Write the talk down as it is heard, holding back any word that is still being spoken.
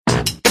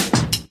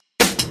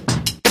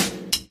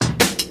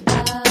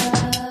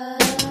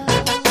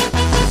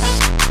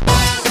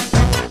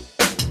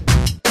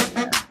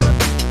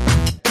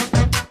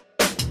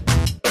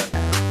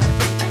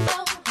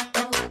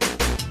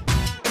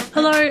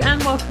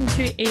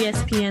welcome to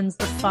ESPN's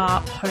The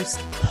Far Post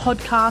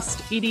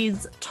podcast. It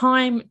is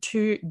time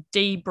to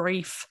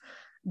debrief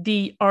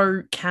the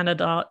O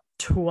Canada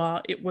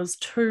tour. It was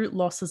 2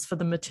 losses for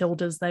the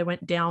Matildas. They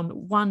went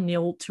down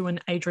 1-0 to an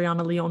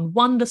Adriana Leon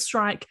wonder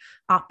strike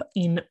up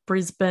in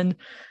Brisbane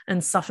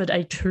and suffered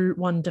a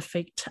 2-1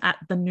 defeat at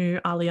the new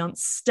Allianz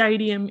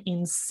Stadium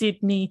in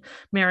Sydney.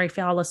 Mary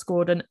Fowler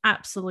scored an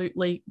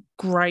absolutely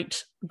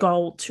great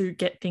goal to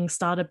get things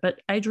started, but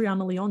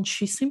Adriana Leon,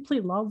 she simply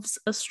loves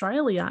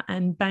Australia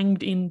and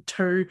banged in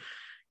 2.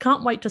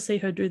 Can't wait to see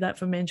her do that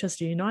for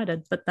Manchester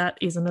United, but that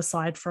is an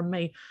aside from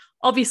me.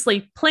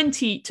 Obviously,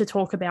 plenty to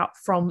talk about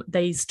from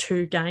these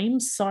 2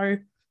 games, so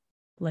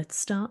let's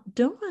start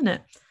doing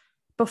it.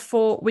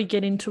 Before we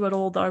get into it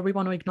all, though, we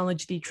want to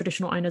acknowledge the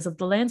traditional owners of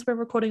the lands we're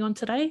recording on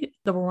today,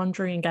 the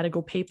Wurundjeri and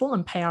Gadigal people,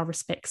 and pay our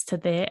respects to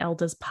their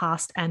elders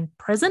past and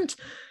present.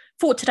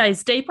 For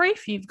today's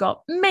debrief, you've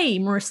got me,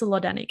 Marissa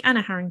Lodanic,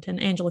 Anna Harrington,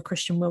 Angela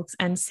Christian Wilkes,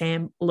 and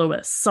Sam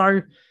Lewis.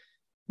 So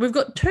we've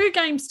got 2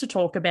 games to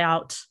talk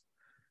about.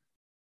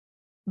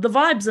 The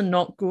vibes are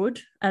not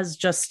good as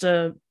just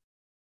a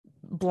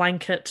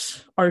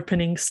blanket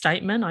opening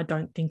statement. I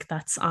don't think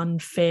that's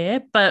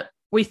unfair, but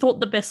we thought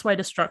the best way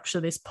to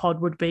structure this pod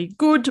would be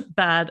good,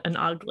 bad, and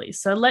ugly.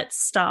 So let's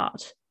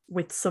start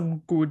with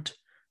some good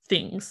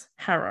things.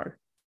 Harrow,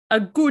 a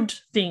good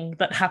thing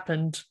that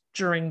happened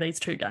during these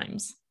 2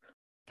 games.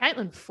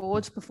 Caitlin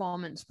Ford's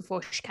performance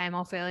before she came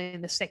off early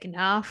in the second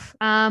half.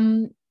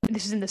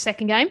 This is in the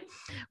second game.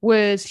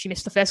 She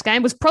missed the first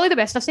game. Was probably the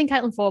best I've seen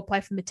Caitlin Ford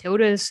play for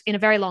Matildas in a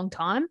very long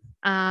time.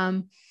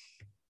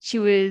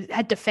 She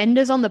had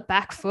defenders on the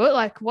back foot.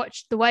 Like,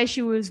 watch the way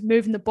she was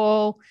moving the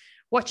ball,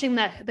 watching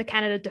the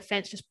Canada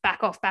defense just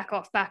back off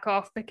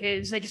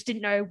because they just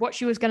didn't know what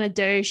she was going to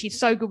do. She's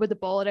so good with the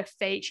ball at her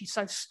feet. She's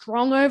so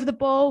strong over the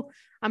ball,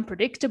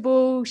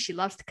 unpredictable. She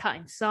loves to cut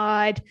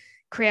inside,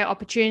 create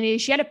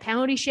opportunities. She had a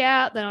penalty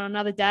shout that on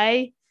another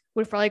day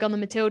would have probably gone the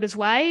Matildas'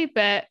 way,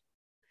 but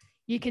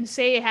you can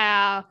see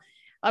how,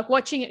 like,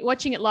 watching it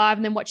live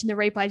and then watching the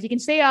replays, you can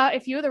see how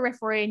if you were the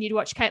referee and you'd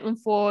watch Caitlin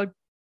Ford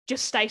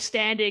just stay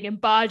standing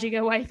and barging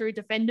her way through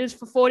defenders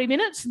for 40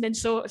 minutes and then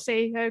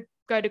see her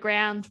go to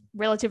ground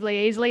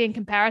relatively easily in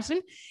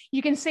comparison,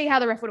 you can see how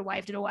the ref would have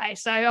waved it away.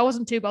 So I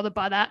wasn't too bothered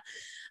by that.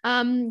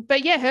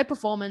 But yeah, her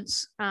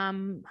performance,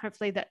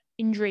 hopefully that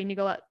injury,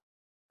 Nicola,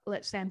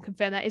 let Sam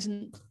confirm that,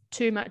 isn't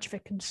too much of a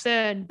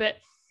concern. But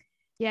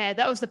yeah,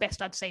 that was the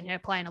best I'd seen her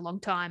play in a long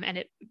time. And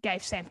it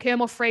gave Sam Kerr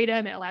more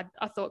freedom. It allowed,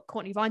 I thought,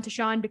 Courtney Vine to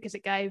shine because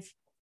it gave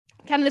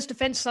Canada's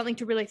defence something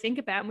to really think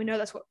about. And we know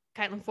that's what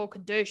Caitlin Ford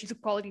could do. She's a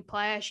quality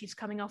player. She's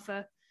coming off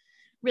a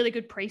really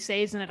good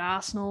preseason at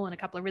Arsenal and a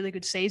couple of really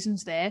good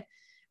seasons there.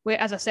 Where,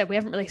 as I said, we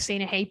haven't really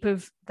seen a heap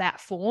of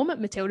that form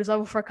at Matilda's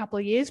level for a couple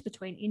of years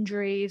between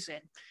injuries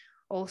and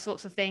all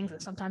sorts of things.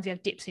 And sometimes you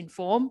have dips in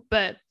form.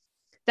 But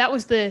that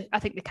was I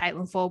think the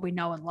Caitlin Ford we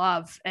know and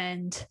love.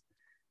 And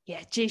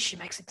yeah, geez, she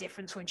makes a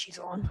difference when she's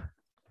on.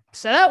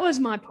 So that was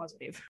my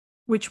positive.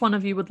 Which one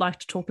of you would like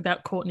to talk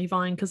about Courtney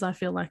Vine? Because I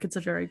feel like it's a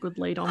very good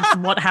lead on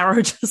from what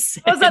Harrow just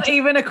said. Was that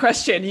even a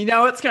question? You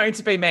know it's going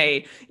to be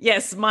me.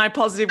 Yes, my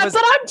positive was...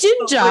 But I'm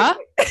Ginger.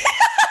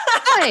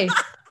 Hey,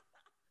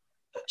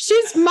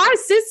 she's my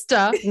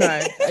sister.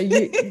 No,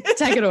 you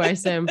take it away,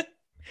 Sam.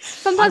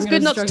 Sometimes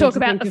good not to talk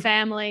about the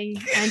family,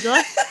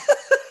 Angela.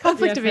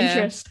 Conflict of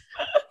interest.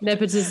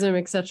 Nepotism,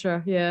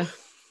 etc. Yeah.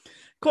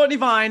 Courtney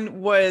Vine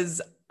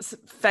was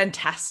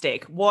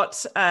fantastic.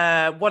 What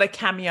a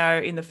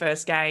cameo in the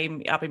first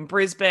game up in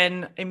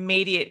Brisbane.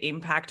 Immediate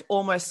impact,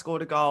 almost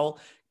scored a goal,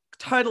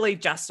 totally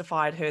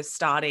justified her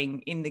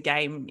starting in the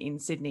game in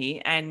Sydney.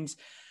 And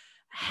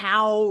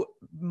how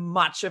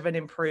much of an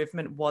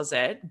improvement was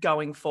it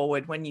going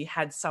forward when you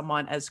had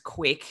someone as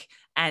quick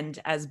and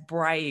as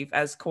brave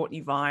as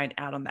Courtney Vine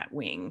out on that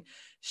wing?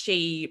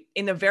 She,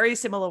 in a very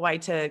similar way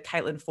to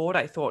Caitlin Ford,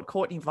 I thought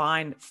Courtney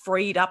Vine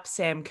freed up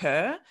Sam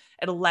Kerr.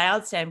 It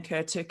allowed Sam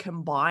Kerr to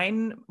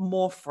combine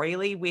more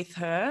freely with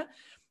her.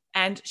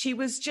 And she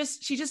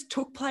just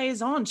took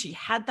players on. She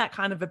had that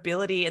kind of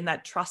ability and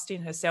that trust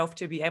in herself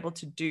to be able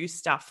to do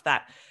stuff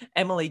that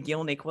Emily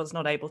Gielnik was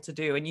not able to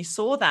do. And you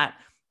saw that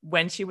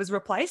when she was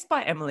replaced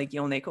by Emily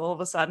Gielnik. All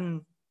of a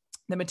sudden,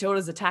 the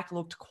Matildas' attack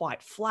looked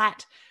quite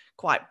flat,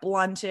 quite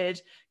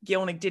blunted.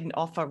 Gielnik didn't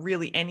offer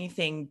really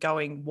anything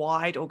going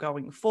wide or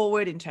going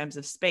forward in terms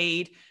of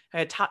speed.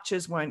 Her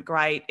touches weren't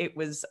great. It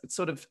was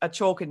sort of a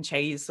chalk and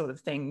cheese sort of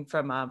thing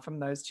from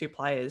those 2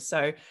 players.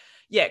 So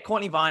yeah,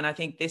 Courtney Vine, I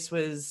think this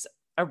was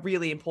a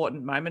really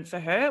important moment for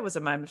her. It was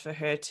a moment for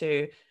her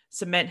to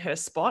cement her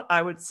spot,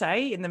 I would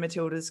say, in the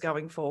Matildas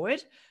going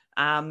forward.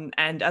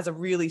 And as a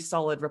really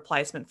solid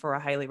replacement for a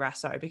Hayley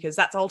Raso, because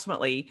that's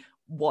ultimately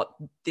what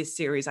this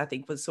series, I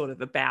think, was sort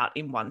of about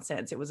in one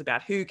sense. It was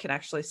about who can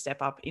actually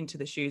step up into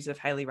the shoes of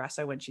Hayley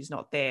Raso when she's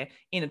not there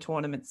in a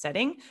tournament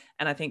setting.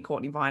 And I think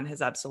Courtney Vine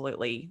has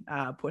absolutely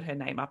put her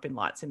name up in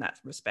lights in that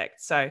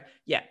respect. So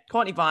yeah,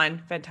 Courtney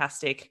Vine,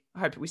 fantastic. I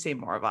hope we see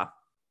more of her.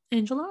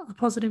 Angela, a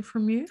positive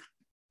from you?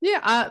 Yeah,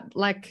 I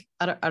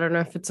don't know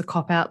if it's a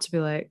cop out to be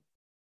like,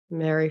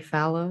 Mary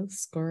Fowler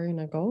scoring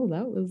a goal.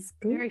 That was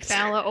good. Mary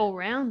Fowler all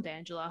round,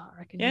 Angela. I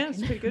reckon. Yeah, you it's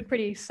can pretty good.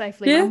 Pretty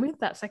safely run with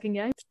that second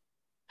game.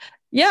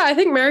 Yeah, I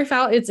think Mary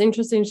Fowler, it's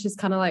interesting. She's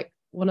kind of like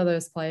one of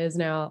those players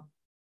now.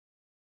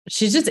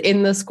 She's just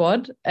in the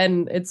squad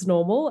and it's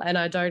normal. And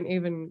I don't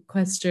even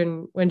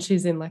question when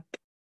she's in, like,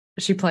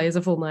 she plays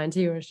a full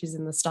 90 or she's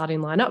in the starting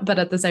lineup. But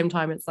at the same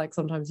time, it's like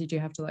sometimes you do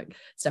have to like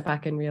step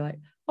back and be like,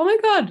 oh my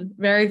God,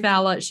 Mary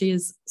Fowler, she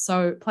is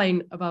so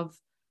playing above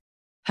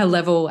her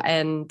level.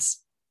 And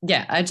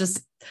yeah,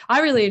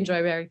 I really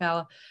enjoy Mary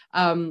Fowler.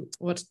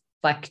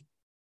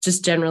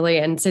 Just generally.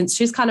 And since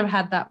she's kind of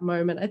had that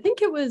moment, I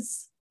think it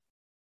was,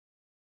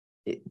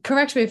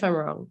 correct me if I'm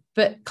wrong,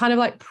 but kind of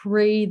like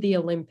pre the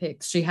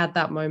Olympics, she had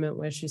that moment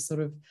where she sort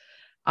of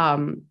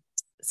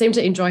seemed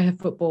to enjoy her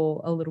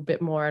football a little bit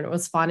more. And it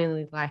was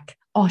finally like,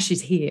 oh,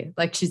 she's here.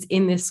 Like she's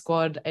in this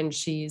squad and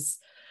she's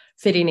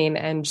fitting in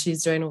and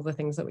she's doing all the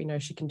things that we know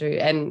she can do.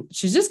 And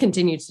she's just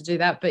continued to do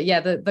that. But yeah,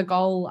 the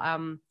goal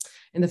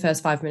in the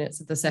first 5 minutes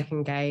of the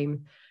second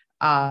game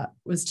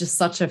was just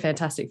such a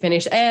fantastic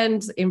finish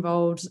and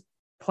involved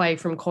play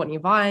from Courtney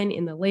Vine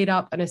in the lead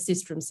up, an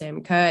assist from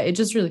Sam Kerr. It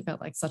just really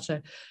felt like such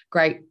a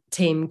great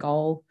team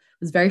goal.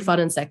 It was very fun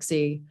and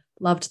sexy.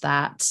 Loved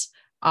that.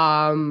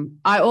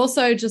 I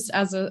also just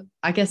a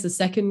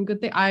second good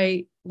thing,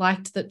 I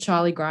liked that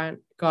Charlie Grant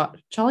with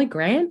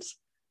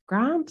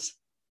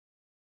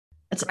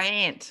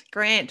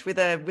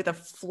a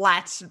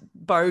flat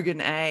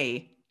bogan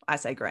A. I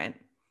say Grant.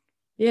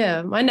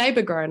 Yeah, my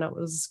neighbor growing up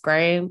was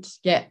Grant.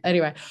 Yeah,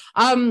 anyway.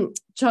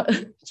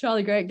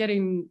 Charlie Grant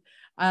getting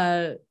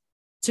to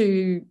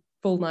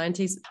full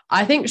 90s.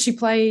 I think she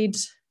played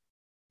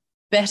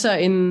better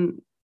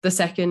in the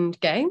second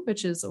game,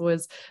 which is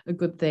always a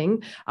good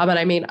thing. And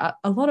I mean,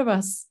 a lot of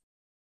us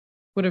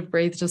would have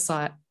breathed a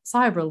sigh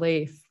of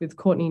relief with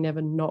Courtney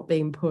Never not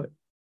being put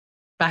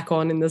back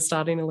on in the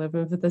starting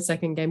 11 for the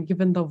second game,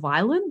 given the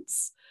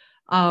violence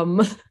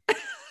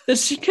that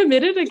she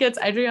committed against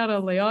Adriana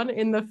Leon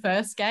in the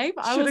first game.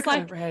 I was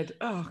like, read.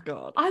 Oh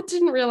God, I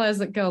didn't realize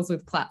that girls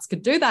with plats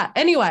could do that.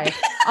 Anyway,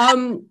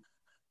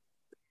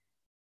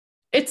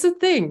 it's a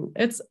thing.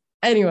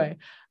 Anyway.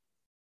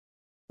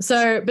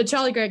 So, but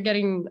Charlie Grant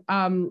getting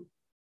 2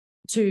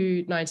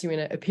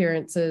 90-minute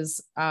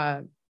appearances,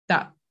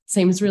 that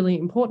seems really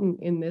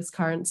important in this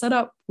current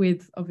setup,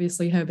 with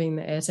obviously her being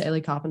the heir to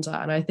Ellie Carpenter.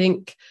 And I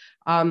think,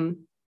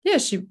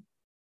 she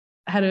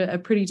had a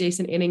pretty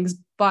decent innings,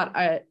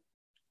 but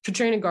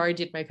Katrina Gorry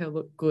did make her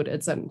look good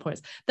at certain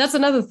points. That's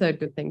another third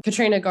good thing.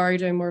 Katrina Gorry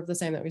doing more of the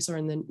same that we saw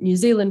in the New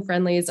Zealand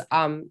friendlies,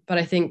 but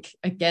I think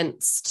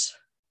against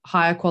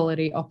higher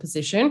quality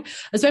opposition,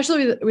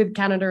 especially with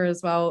Canada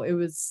as well, it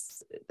was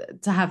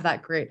to have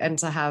that grit and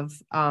to have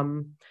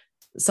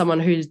someone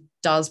who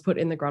does put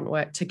in the grunt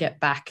work to get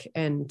back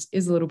and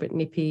is a little bit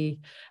nippy.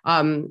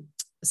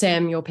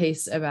 Sam, your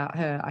piece about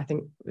her, I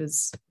think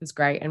was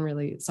great and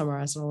really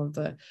summarized all of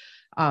the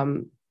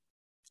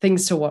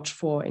things to watch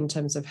for in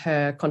terms of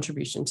her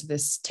contribution to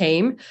this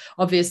team.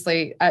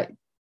 Obviously, and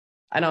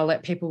I'll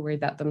let people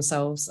read that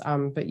themselves,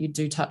 but you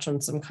do touch on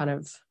some kind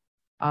of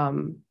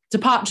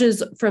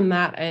departures from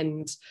that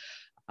and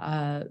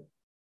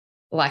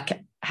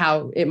like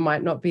how it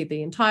might not be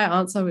the entire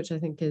answer, which I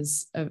think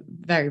is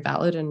very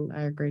valid, and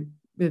I agree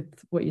with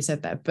what you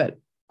said there. But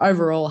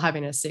overall,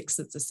 having a 6,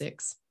 it's a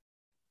 6.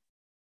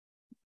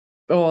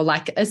 Or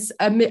like a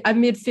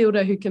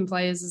midfielder who can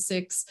play as a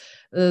 6.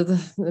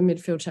 The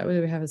midfield chat, whether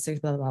we have a 6,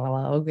 blah, blah, blah,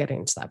 blah. I'll get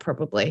into that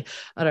probably.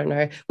 I don't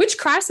know. Which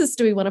crisis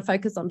do we want to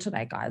focus on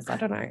today, guys? I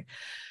don't know.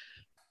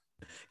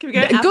 Can we go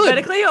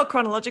alphabetically or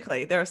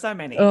chronologically? There are so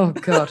many. Oh,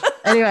 God.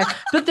 Anyway,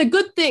 but the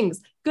good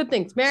things.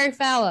 Mary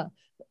Fowler,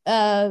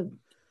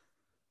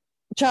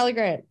 Charlie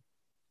Grant,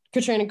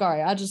 Katrina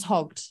Gorry. I just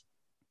hogged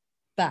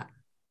that.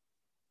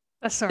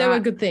 That's all there right.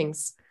 were good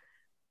things.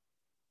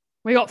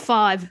 We got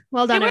 5.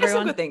 Well done, everyone.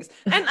 Some good things.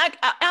 And like,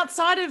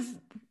 outside of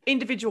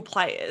individual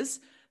players,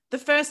 the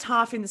first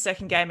half in the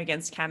second game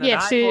against Canada.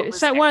 Yeah,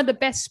 so one of the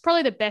best,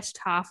 probably the best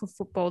half of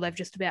football they've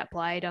just about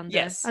played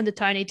under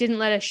Tony. Didn't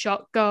let a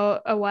shot go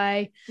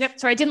away. Yep.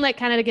 Sorry, didn't let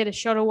Canada get a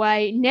shot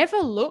away. Never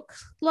looked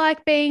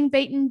like being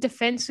beaten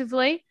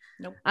defensively.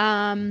 Nope.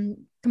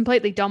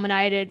 Completely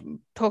dominated.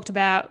 Talked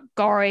about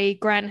Gorry.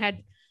 Grant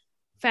had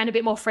found a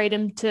bit more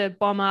freedom to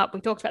bomb up. We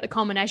talked about the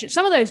combination.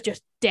 Some of those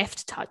just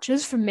deft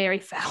touches from Mary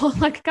Fowler,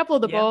 like a couple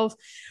of the balls.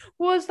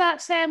 Was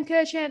that Sam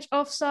Kerr chance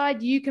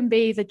offside? You can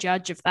be the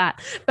judge of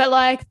that. But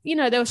like,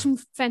 there were some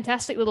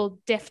fantastic little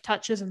deft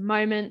touches and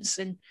moments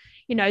and,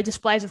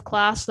 displays of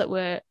class that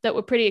were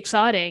pretty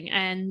exciting.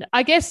 And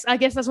I guess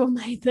that's what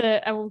made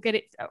we'll get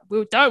it.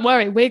 Don't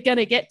worry, we're going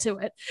to get to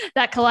it.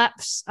 That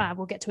collapse,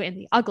 we'll get to it in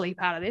the ugly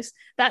part of this.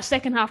 That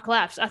second half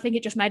collapse, I think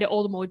it just made it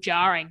all the more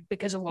jarring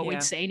because of what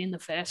we'd seen in the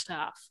first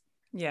half.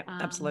 Yeah,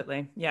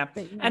 absolutely. Yeah.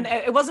 And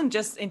it wasn't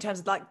just in terms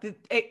of like,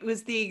 it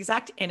was the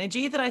exact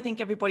energy that I think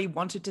everybody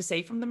wanted to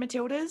see from the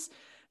Matildas.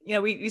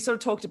 We sort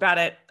of talked about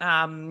it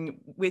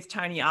with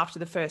Tony after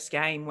the first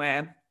game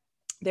where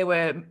there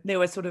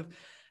were sort of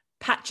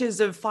patches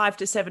of 5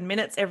 to 7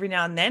 minutes every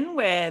now and then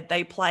where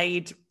they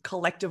played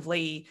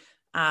collectively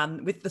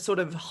with the sort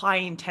of high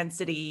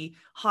intensity,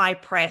 high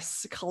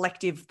press,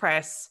 collective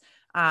press,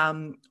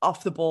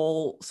 off the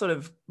ball sort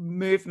of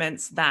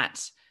movements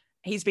that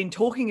he's been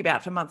talking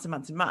about for months and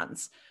months and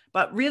months.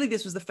 But really,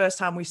 this was the first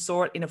time we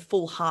saw it in a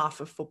full half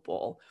of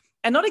football,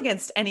 and not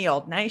against any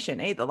old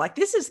nation either. Like,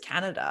 this is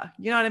Canada.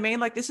 You know what I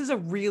mean? Like, this is a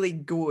really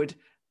good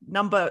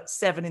number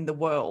 7 in the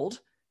world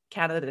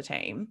Canada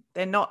team.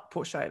 They're not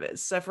pushovers.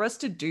 So for us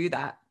to do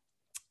that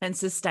and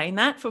sustain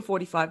that for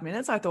 45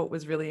 minutes, I thought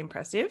was really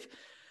impressive.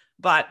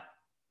 But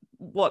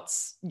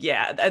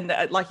and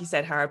like you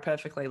said, Harrow,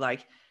 perfectly,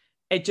 like,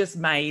 it just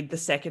made the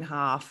second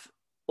half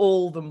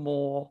all the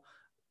more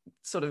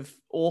sort of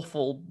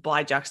awful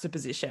by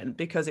juxtaposition,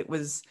 because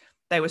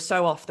they were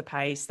so off the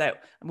pace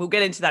that, and we'll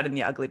get into that in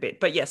the ugly bit.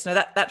 But yes, no,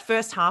 that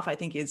first half I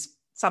think is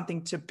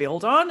something to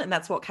build on. And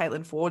that's what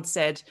Caitlin Ford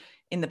said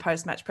in the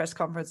post-match press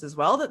conference as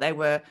well, that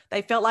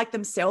they felt like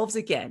themselves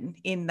again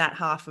in that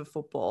half of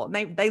football.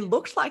 And they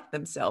looked like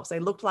themselves. They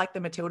looked like the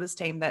Matildas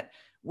team that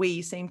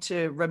we seem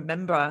to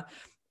remember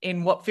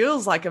in what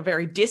feels like a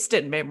very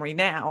distant memory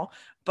now,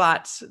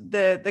 but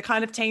the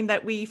kind of team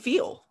that we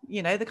feel,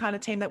 the kind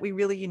of team that we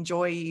really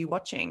enjoy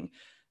watching.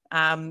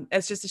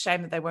 It's just a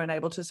shame that they weren't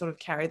able to sort of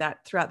carry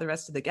that throughout the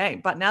rest of the game.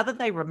 But now that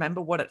they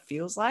remember what it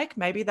feels like,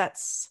 maybe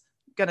that's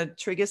going to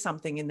trigger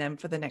something in them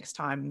for the next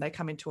time they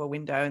come into a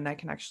window and they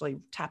can actually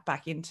tap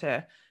back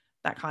into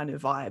that kind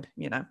of vibe,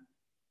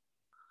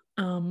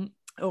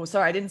 Oh,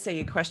 sorry, I didn't see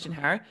your question,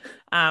 Harry.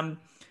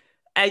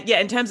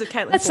 In terms of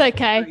Caitlin, that's Ford,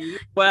 okay.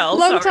 Well,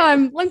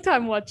 long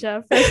time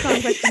watcher, first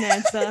time question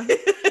answer.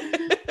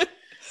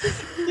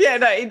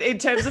 In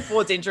terms of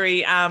Ford's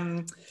injury,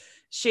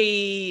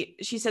 she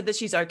said that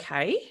she's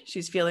okay.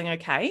 She's feeling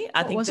okay.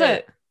 I think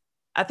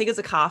it's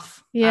a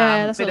calf.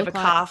 Yeah, that's bit of a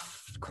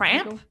calf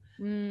cramp.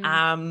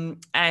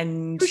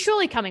 And we're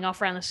surely coming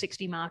off around the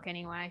 60 mark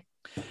anyway.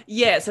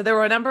 Yeah, so there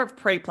were a number of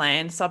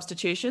pre-planned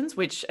substitutions,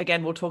 which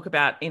again we'll talk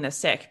about in a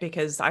sec,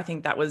 because I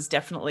think that was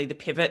definitely the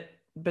pivot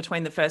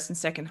between the first and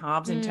second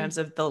halves in terms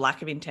of the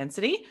lack of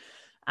intensity.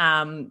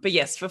 But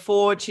yes, for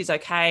Ford, she's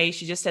okay.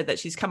 She just said that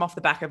she's come off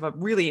the back of a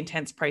really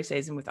intense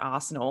preseason with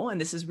Arsenal, and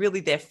this is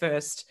really their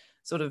first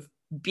sort of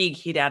big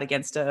hit out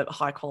against a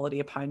high quality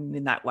opponent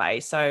in that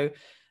way. So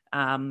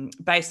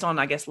based on,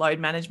 I guess, load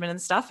management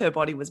and stuff, her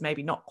body was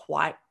maybe not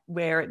quite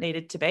where it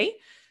needed to be.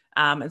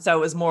 And so it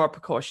was more a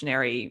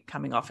precautionary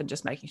coming off and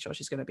just making sure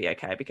she's going to be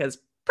okay, because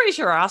pretty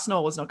sure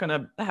Arsenal was not going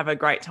to have a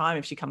great time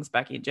if she comes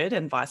back injured,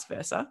 and vice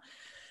versa.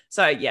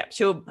 So yeah,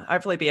 she'll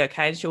hopefully be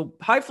okay. She'll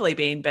hopefully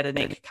be in better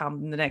nick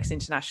come the next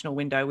international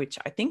window, which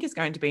I think is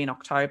going to be in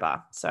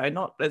October. So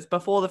not as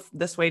before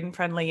the Sweden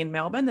friendly in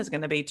Melbourne. There's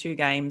going to be 2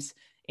 games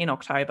in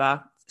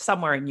October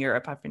somewhere in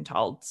Europe, I've been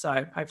told.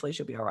 So hopefully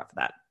she'll be all right for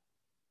that.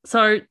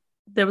 So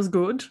there was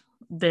good.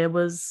 There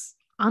was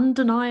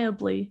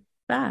undeniably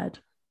bad.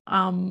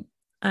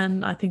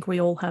 And I think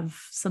we all have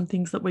some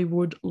things that we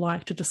would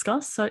like to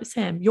discuss. So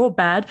Sam, you're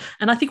bad.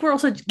 And I think we're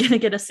also going to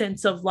get a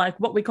sense of like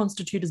what we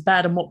constitute as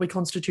bad and what we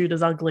constitute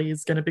as ugly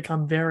is going to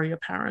become very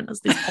apparent as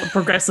this pod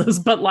progresses.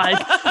 But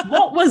like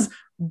what was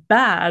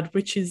bad,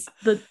 which is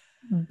the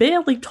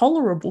barely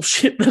tolerable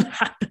shit that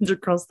happened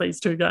across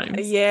these 2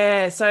 games.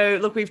 Yeah. So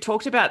look, we've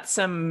talked about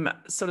some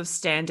sort of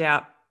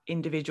standout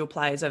individual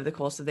players over the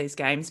course of these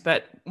games,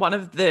 but one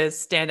of the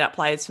standout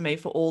players for me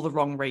for all the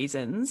wrong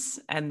reasons,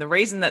 and the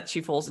reason that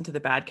she falls into the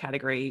bad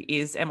category,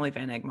 is Emily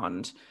Van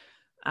Egmond.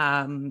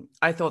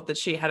 I thought that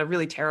she had a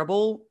really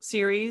terrible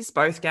series,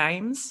 both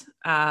games.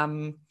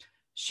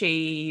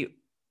 She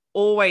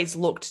always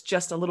looked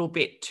just a little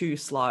bit too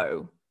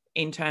slow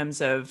in terms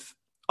of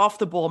off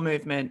the ball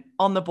movement,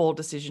 on the ball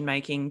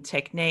decision-making,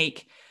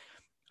 technique.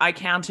 I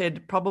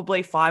counted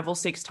probably 5 or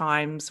 6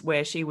 times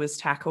where she was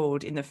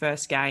tackled in the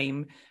first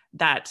game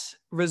that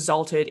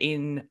resulted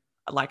in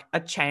like a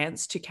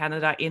chance to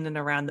Canada in and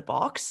around the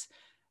box.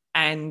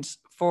 And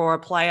for a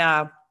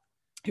player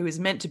who is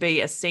meant to be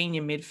a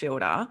senior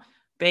midfielder,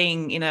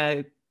 being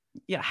in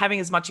having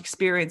as much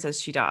experience as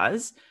she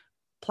does,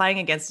 playing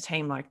against a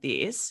team like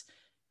this,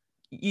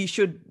 you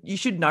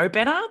should know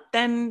better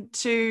than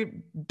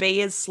to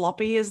be as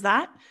sloppy as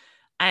that.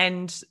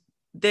 And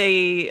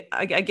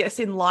I guess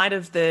in light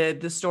of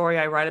the story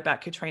I wrote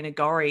about Katrina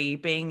Gorry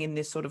being in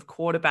this sort of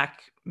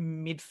quarterback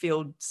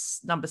midfield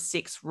number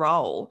 6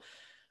 role,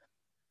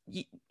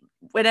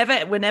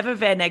 whenever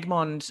Van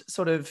Egmond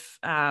sort of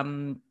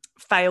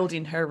failed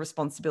in her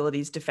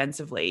responsibilities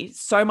defensively,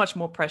 so much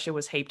more pressure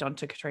was heaped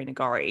onto Katrina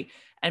Gorry.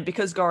 And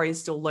because Gorry is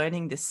still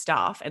learning this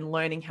stuff and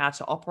learning how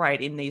to operate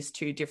in these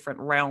 2 different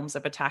realms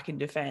of attack and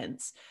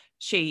defense,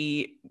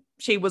 she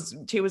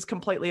was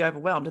completely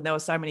overwhelmed. And there were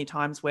so many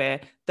times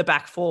where the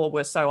back 4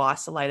 were so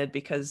isolated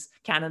because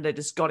Canada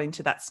just got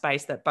into that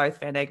space that both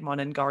Van Egmond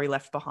and Gorry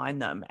left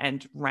behind them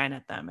and ran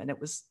at them. And it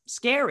was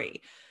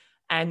scary.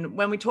 And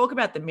when we talk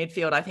about the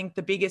midfield, I think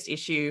the biggest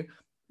issue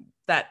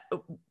that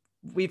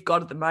we've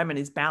got at the moment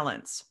is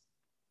balance.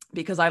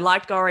 because I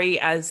like Gorry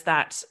as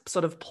that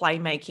sort of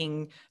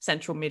playmaking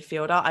central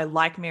midfielder. I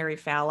like Mary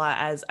Fowler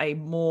as a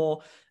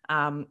more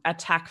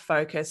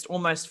attack-focused,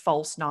 almost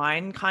false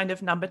nine kind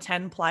of number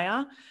 10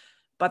 player.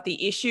 But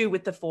the issue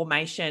with the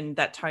formation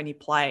that Tony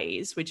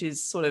plays, which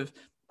is sort of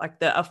like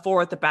a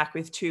 4 at the back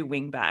with 2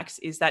 wing backs,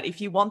 is that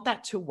if you want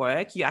that to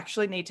work, you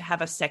actually need to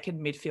have a second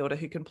midfielder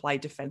who can play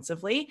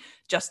defensively,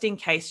 just in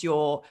case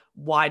your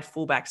wide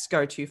fullbacks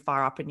go too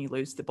far up and you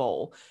lose the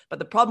ball. But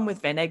the problem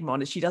with Van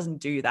Egmond is she doesn't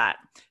do that.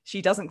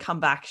 She doesn't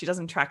come back. She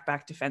doesn't track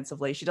back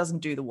defensively. She doesn't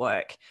do the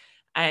work.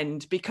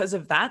 And because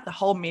of that, the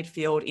whole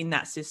midfield in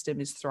that system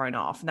is thrown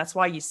off. And that's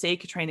why you see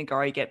Katrina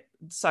Gorry get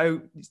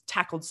so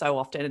tackled so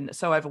often and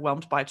so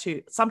overwhelmed by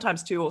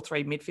sometimes 2 or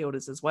 3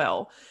 midfielders as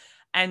well.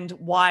 And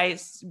why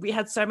we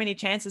had so many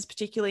chances,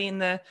 particularly in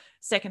the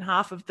second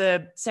half of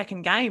the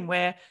second game,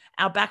 where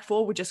our back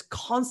four were just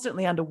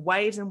constantly under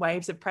waves and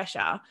waves of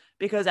pressure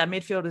because our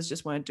midfielders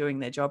just weren't doing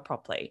their job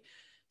properly.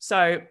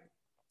 So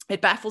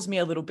it baffles me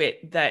a little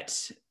bit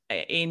that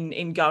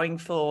in going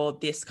for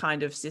this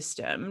kind of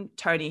system,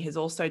 Tony has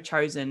also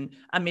chosen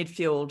a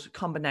midfield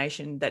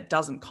combination that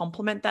doesn't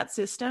complement that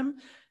system.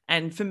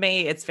 And for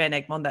me, it's Van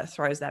Egmond that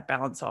throws that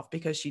balance off,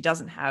 because she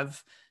doesn't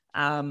have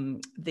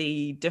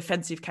the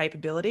defensive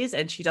capabilities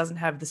and she doesn't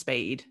have the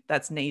speed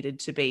that's needed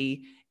to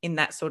be in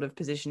that sort of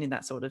position, in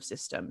that sort of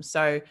system.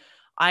 So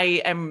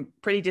I am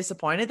pretty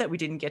disappointed that we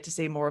didn't get to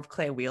see more of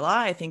Claire Wheeler.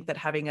 I think that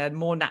having a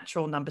more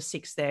natural number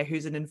 6 there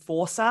who's an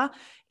enforcer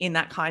in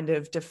that kind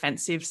of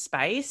defensive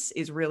space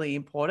is really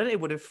important. It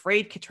would have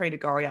freed Katrina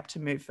Gorry up to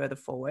move further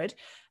forward.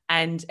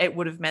 And it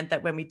would have meant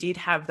that when we did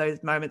have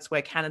those moments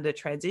where Canada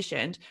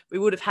transitioned, we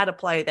would have had a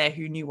player there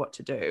who knew what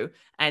to do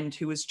and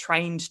who was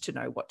trained to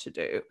know what to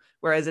do.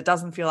 Whereas it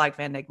doesn't feel like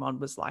Van Egmond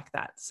was like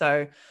that.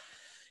 So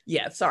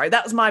yeah, sorry,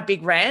 that was my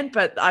big rant,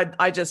 but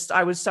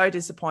I was so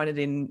disappointed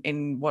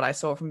in what I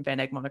saw from Van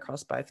Egmond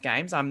across both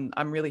games. I'm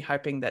really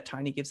hoping that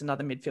Tony gives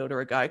another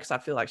midfielder a go, because I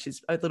feel like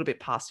she's a little bit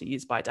past her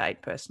use by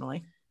date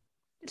personally.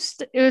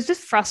 It was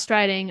just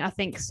frustrating, I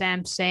think,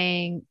 Sam,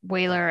 seeing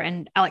Wheeler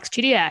and Alex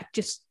Chidiac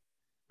just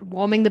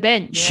warming the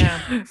bench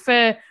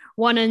for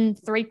 1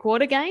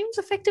 3/4 games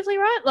effectively,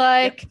 right?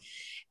 Like,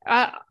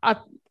 yep. I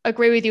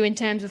agree with you in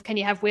terms of, can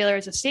you have Wheeler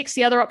as a 6?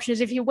 The other option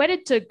is if you're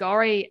wedded to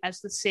Gorry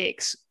as the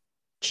 6,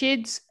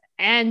 Chids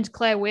and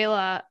Claire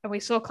Wheeler, and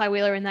we saw Claire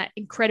Wheeler in that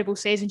incredible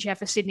season she had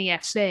for Sydney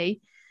FC,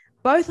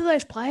 both of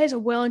those players are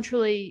well and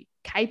truly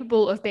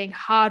capable of being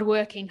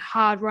hardworking,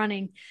 hard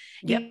running,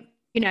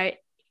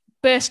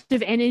 burst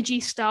of energy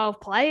style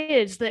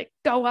players that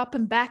go up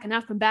and back and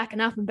up and back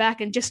and up and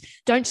back and just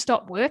don't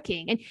stop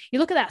working. And you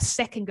look at that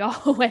second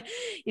goal where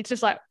it's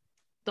just like,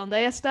 donde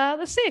está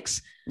the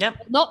 6?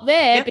 Yep. Not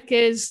there,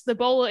 because the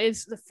ball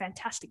is the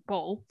fantastic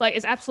ball. Like,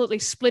 it's absolutely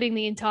splitting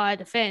the entire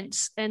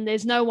defense, and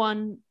there's no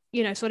one,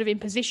 sort of in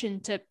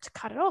position to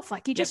cut it off.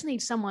 Like, you just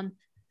need someone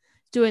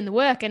doing the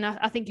work. And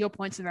I think your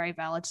points are very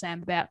valid,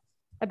 Sam,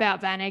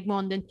 about Van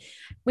Egmond. And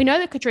we know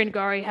that Katrina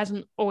Gorry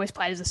hasn't always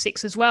played as a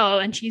 6 as well,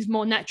 and she's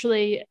more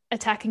naturally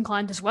attack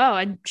inclined as well.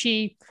 And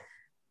she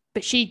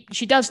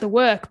does the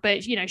work,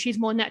 but she's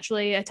more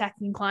naturally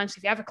attacking inclined. So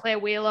if you have a Claire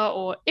Wheeler,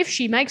 or if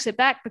she makes it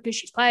back because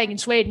she's playing in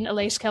Sweden,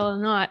 Elise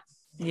Keller-Knight,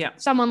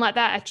 someone like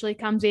that actually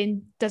comes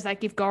in, does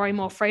that give Gorry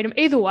more freedom?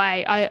 Either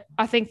way,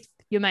 I think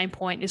your main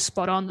point is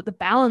spot on, that the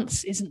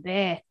balance isn't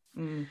there.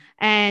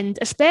 And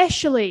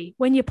especially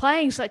when you're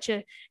playing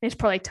this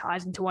probably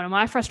ties into one of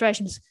my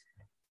frustrations,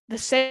 the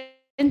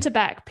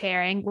centre-back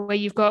pairing, where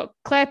you've got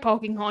Claire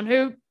Polkinghorne,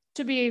 who,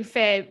 to be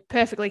fair,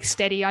 perfectly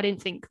steady. I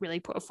didn't think really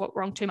put a foot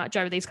wrong too much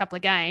over these couple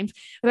of games.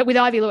 But with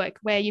Ivy Luik,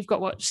 where you've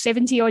got,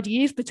 70 odd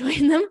years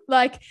between them,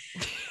 like,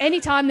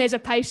 anytime there's a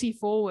pacey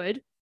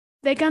forward,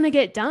 they're going to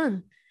get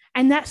done.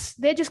 And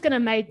they're just going to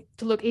make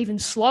to look even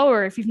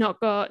slower if you've not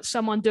got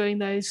someone doing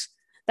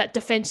that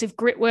defensive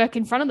grit work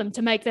in front of them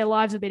to make their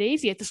lives a bit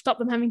easier, to stop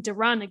them having to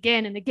run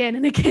again and again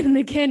and again and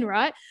again,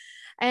 right?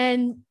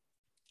 And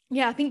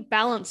yeah, I think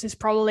balance is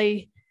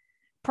probably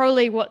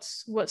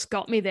what's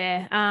got me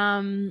there.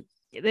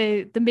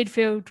 The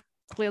midfield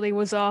clearly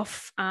was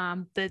off.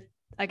 The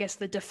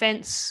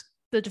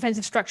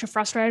defensive structure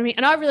frustrated me,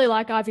 and I really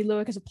like Ivy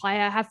Luik as a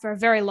player. I have for a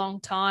very long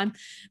time,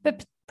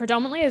 but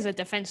predominantly as a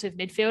defensive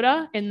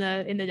midfielder in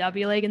the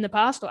W League in the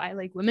past, or A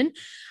League Women.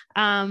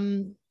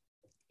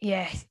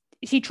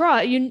 If you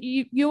try,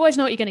 you always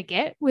know what you're going to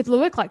get with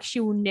Luik. Like,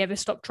 she will never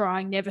stop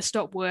trying, never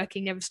stop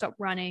working, never stop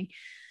running.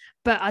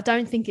 But I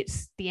don't think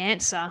it's the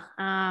answer.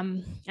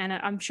 And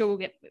I'm sure we'll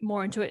get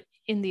more into it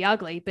in the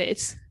ugly. But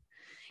it's,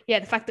 the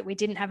fact that we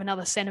didn't have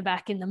another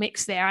centre-back in the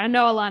mix there. I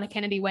know Alana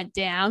Kennedy went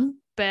down,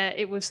 but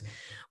it was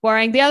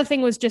worrying. The other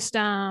thing was just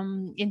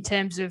in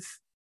terms of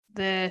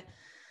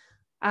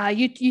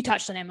you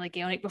touched on Emily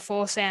Gielnik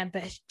before, Sam,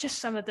 but just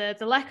some of the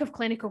lack of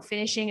clinical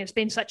finishing has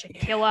been such a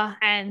killer.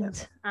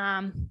 And,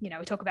 we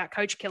talk about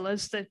coach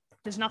killers.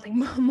 There's nothing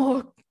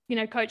more,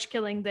 coach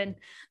killing than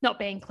not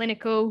being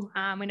clinical.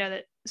 We know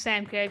that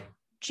Sam Kerr,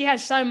 she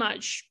has so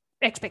much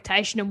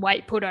expectation and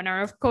weight put on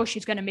her. Of course,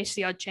 she's going to miss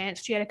the odd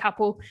chance. She had a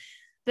couple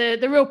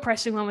the real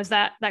pressing one was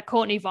that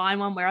Courtney Vine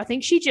one, where I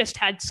think she just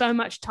had so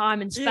much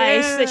time and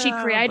space that she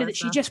created that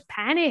she just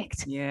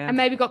panicked and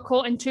maybe got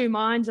caught in two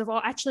minds of,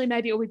 actually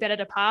maybe it'll be better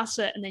to pass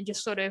it, and then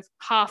just sort of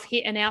half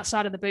hit an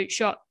outside of the boot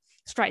shot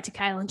straight to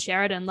Kaylin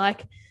Sheridan.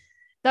 Like,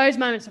 those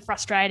moments are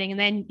frustrating. And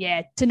then,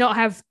 to not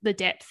have the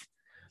depth,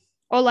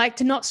 or like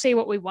to not see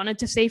what we wanted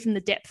to see from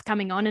the depth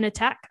coming on in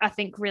attack, I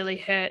think really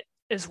hurt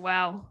as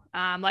well.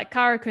 Like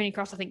Cara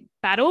Cooney-Cross, I think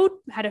battled,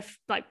 had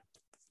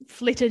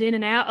flitted in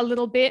and out a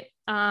little bit,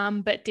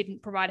 but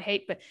didn't provide a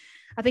heap. But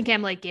I think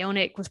Emily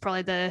Gielnik was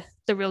probably the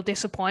real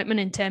disappointment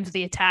in terms of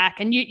the attack.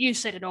 And you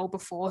said it all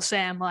before,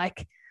 Sam,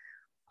 like,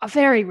 I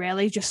very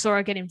rarely just saw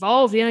her get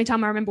involved. The only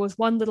time I remember was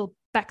one little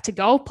back to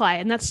goal play,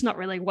 and that's not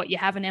really what you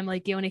have an Emily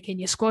Gielnik in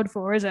your squad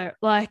for, is it?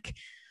 Like,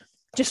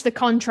 just the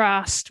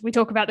contrast. We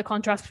talk about the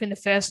contrast between the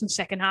first and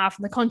second half,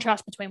 and the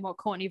contrast between what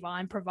Courtney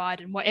Vine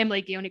provided and what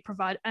Emily Gielnik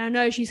provided. And I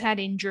know she's had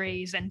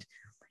injuries, and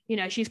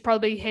she's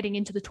probably heading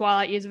into the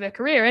twilight years of her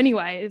career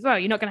anyway as well.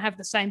 You're not going to have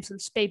the same sort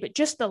of speed, but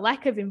just the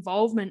lack of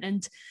involvement.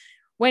 And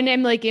when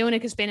Emily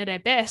Gielnik has been at her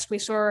best, we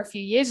saw her a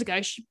few years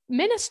ago, she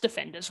menaced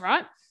defenders,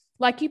 right?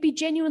 Like, you'd be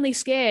genuinely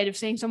scared of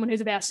seeing someone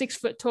who's about 6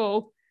 foot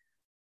tall,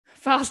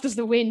 fast as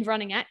the wind,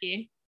 running at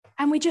you.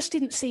 And we just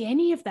didn't see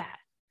any of that.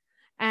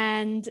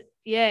 And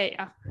it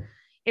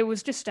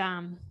was just,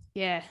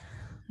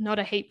 not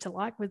a heap to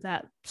like with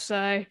that.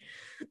 So,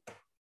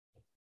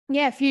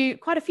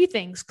 quite a few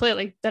things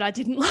clearly that I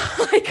didn't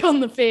like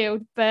on the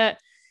field. But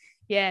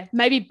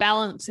maybe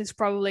balance is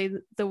probably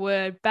the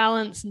word.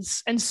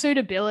 Balance and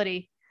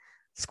suitability.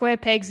 Square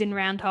pegs in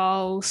round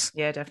holes.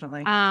 Yeah,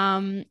 definitely.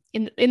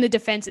 In the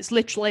defense, it's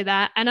literally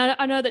that. And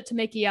I know that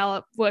Tamika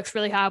Yallop works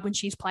really hard when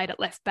she's played at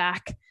left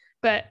back,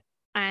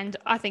 and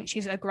I think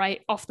she's a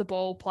great off the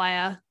ball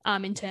player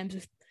in terms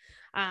of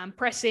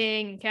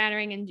pressing and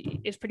countering,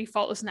 and is pretty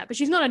faultless in that. But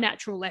she's not a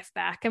natural left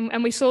back,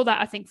 and we saw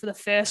that, I think, for the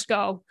first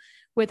goal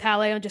with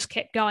how Leon just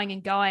kept going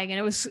and going, and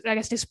it was, I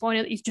guess,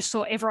 disappointing that you just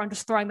saw everyone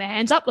just throwing their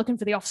hands up looking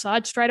for the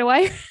offside straight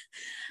away,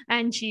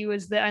 and she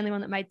was the only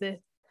one that made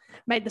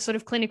the sort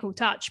of clinical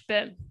touch.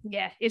 But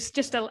it's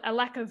just a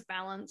lack of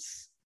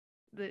balance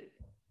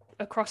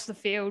across the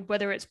field,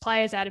 whether it's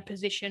players out of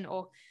position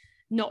or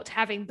not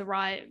having the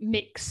right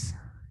mix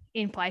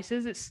in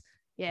places. There's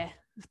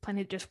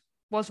plenty that just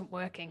wasn't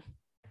working.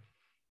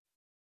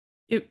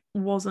 It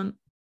wasn't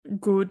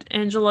good.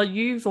 Angela,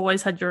 you've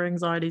always had your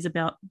anxieties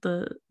about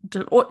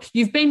or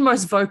you've been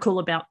most vocal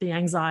about the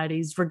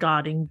anxieties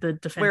regarding the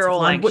defensive We're all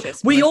line.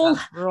 anxious. We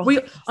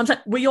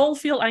all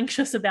feel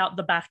anxious about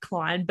the back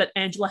line, but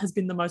Angela has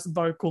been the most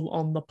vocal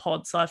on the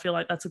pod. So I feel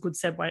like that's a good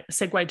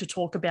segue to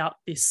talk about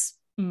this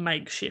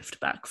makeshift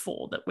back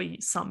four that we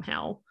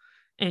somehow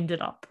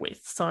ended up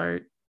with. So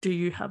do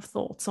you have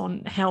thoughts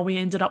on how we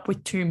ended up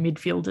with two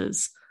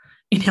midfielders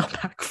in our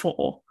back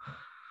four?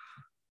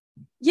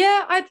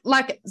 Yeah,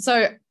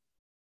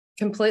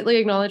 completely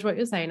acknowledge what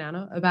you're saying,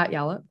 Anna, about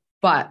Yallop,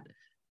 but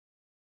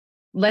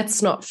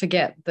let's not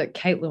forget that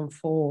Caitlin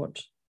Ford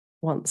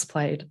once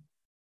played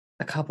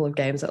a couple of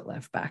games at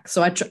left back.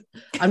 So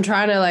I'm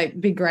trying to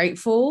be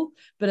grateful,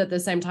 but at the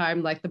same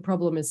time, the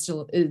problem is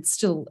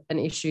still an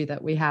issue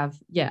that we have,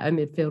 a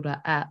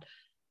midfielder at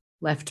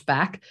left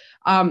back.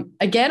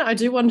 Again, I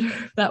do wonder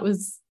if that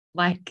was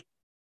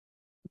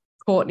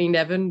Courtney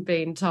Nevin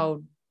being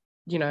told,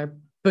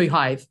 boo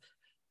hive.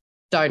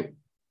 Don't,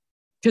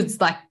 because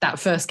that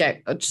first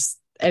game,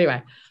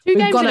 anyway. Two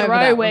games in a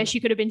row where she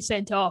could have been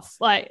sent off.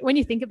 When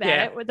you think about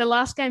it, with the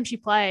last game she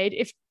played,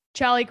 if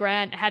Charlie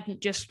Grant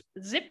hadn't just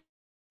zipped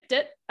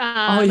it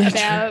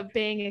about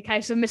being a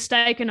case of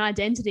mistaken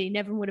identity,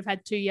 Nevin would have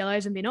had 2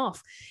 yellows and been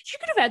off. She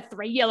could have had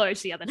 3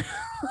 yellows the other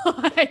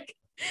night.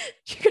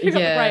 She could have got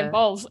the brain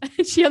balls.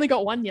 She only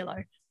got 1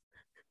 yellow.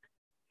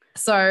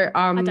 So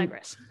I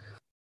digress.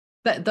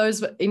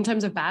 Those, in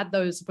terms of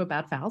those were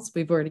bad fouls.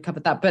 We've already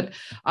covered that. But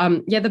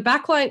the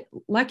back line,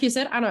 like you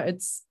said, Anna,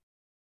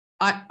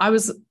 I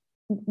was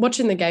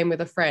watching the game with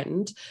a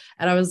friend,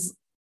 and I was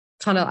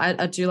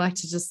I do like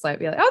to just be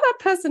like, oh, that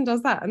person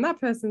does that, and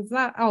that person's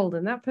that old,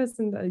 and that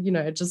person,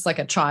 just like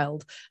a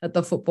child at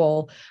the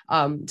football,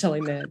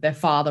 telling their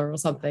father or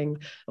something,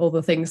 all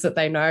the things that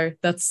they know.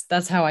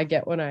 That's how I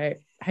get when I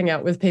hang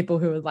out with people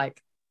who are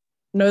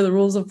know the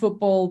rules of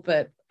football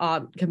but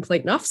aren't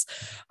complete nuffs.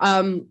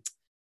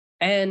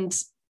 And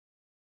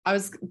I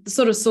was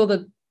saw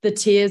the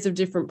tiers of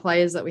different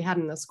players that we had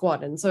in the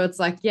squad. And so it's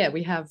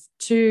we have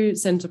 2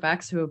 centre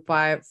backs who are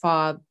by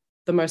far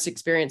the most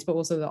experienced, but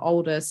also the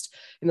oldest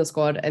in the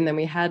squad. And then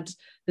we had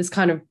this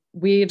kind of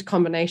weird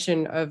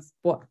combination of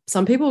what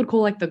some people would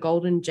call the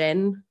golden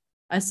gen,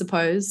 I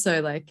suppose.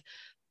 So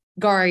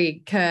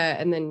Gori, Kerr,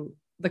 and then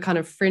the kind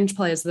of fringe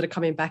players that are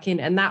coming back in.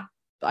 And that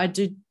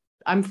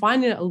I'm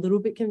finding it a little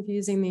bit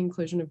confusing, the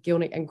inclusion of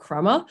Gielnik and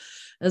Crummer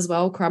as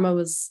well. Crummer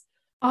was...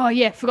 Oh,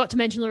 yeah, forgot to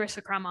mention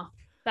Larissa Crummer.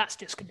 That's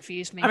just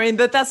confused me. I mean,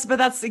 that's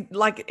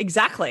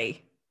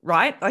exactly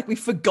right. We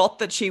forgot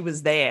that she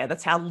was there.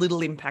 That's how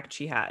little impact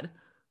she had.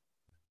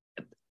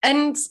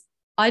 And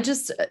I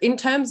just, in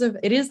terms of,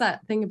 it is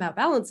that thing about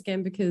balance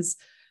again, because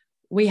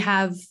we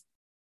have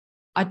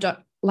I don't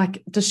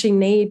like, does she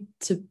need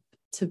to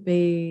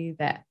be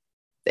that?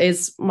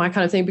 Is my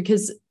kind of thing,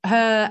 because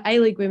her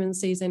A-League women's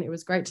season, it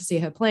was great to see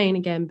her playing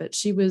again, but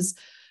she was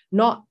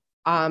not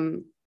a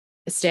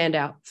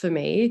standout for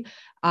me.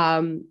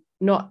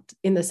 Not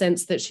in the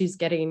sense that she's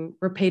getting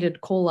repeated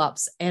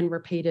call-ups and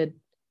repeated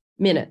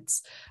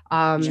minutes.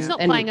 She's not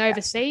playing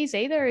overseas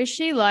either, is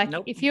she? Like,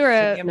 Nope. if you're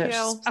I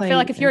I feel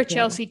like if you're a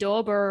Chelsea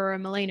Dauber or a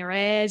Melina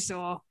Ayres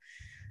or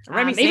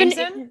Remy even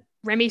Simpson?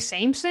 Remy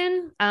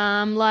Simpson,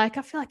 like,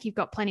 I feel like you've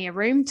got plenty of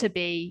room to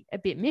be a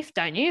bit miffed,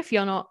 don't you, if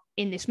you're not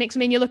in this mix? I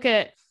mean, you look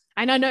at,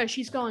 and I know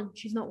she's gone,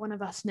 she's not one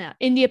of us now,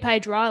 India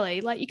Page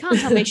Riley. Like, you can't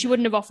tell me she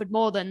wouldn't have offered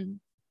more than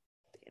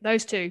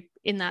those two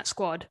in that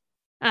squad.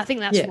 And I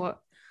think that's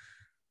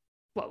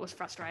what was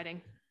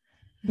frustrating.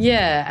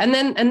 Yeah, and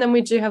then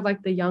we do have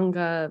like the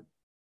younger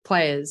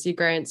players, your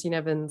Grants, your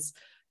Nevins,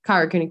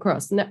 Cara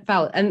Cooney-Cross,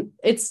 and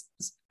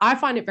I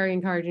find it very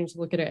encouraging to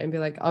look at it and be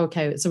like,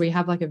 okay, so we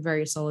have like a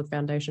very solid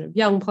foundation of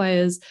young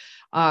players,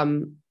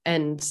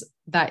 and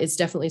that is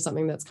definitely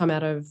something that's come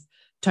out of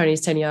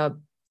Tony's tenure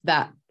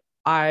that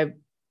I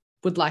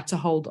would like to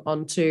hold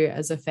on to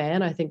as a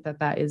fan. I think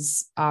that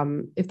is,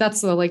 if that's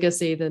the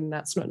legacy, then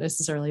that's not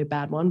necessarily a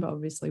bad one, but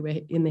obviously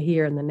we're in the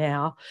here and the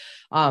now,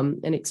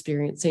 and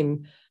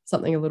experiencing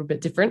something a little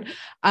bit different.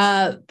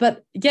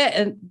 But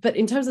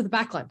in terms of the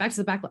backline, back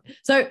to the backline.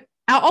 So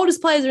our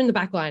oldest players are in the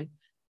backline,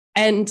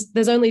 and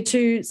there's only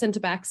 2 centre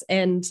backs.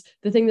 And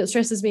the thing that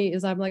stresses me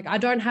is I'm like, I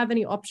don't have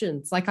any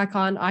options. Like I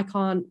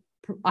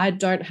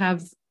don't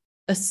have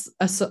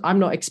I'm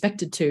not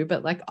expected to,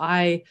 but like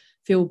I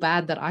feel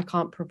bad that I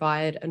can't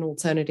provide an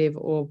alternative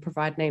or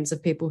provide names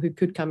of people who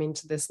could come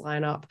into this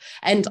lineup.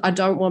 And I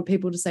don't want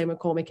people to say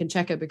McCormick and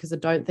Checker, because I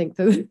don't think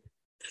that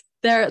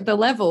they're at the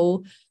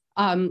level.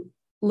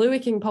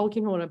 Lewick and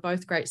Polkinghorne are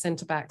both great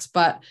centre backs,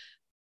 but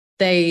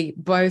they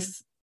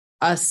both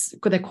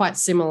they're quite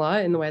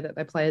similar in the way that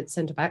they play at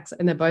centre backs,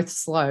 and they're both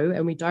slow,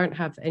 and we don't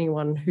have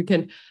anyone who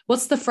can.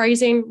 What's the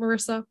phrasing,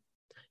 Marissa?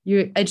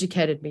 You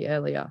educated me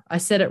earlier. I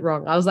said it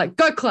wrong. I was like,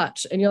 go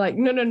clutch. And you're like,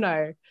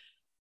 no.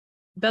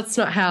 That's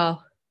not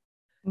how.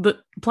 The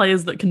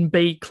players that can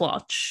be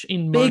clutch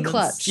in moments. Be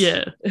clutch.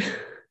 Yeah.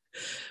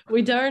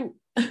 We don't.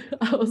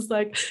 I was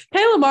like,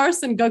 Kayla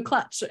Morrison, go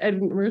clutch.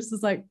 And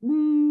Marissa's like,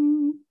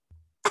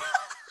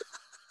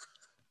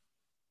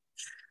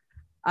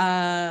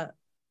 yeah,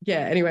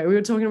 anyway, we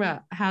were talking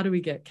about how do we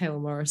get Kayla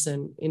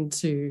Morrison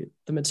into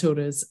the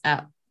Matildas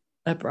at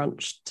a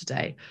brunch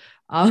today.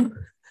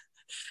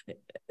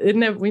 We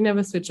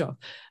never switch off.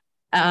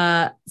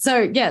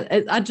 So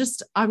yeah,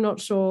 I'm not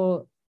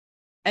sure.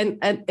 And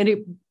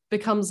it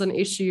becomes an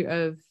issue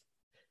of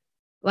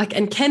like,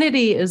 and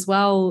Kennedy as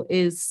well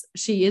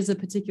she is a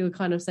particular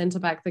kind of centre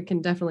back that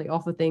can definitely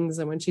offer things.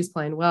 And when she's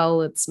playing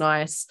well, it's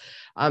nice.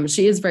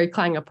 She is very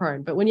clanger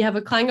prone, but when you have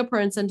a clanger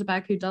prone centre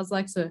back who does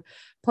like to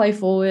play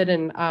forward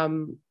and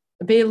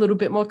be a little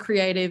bit more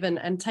creative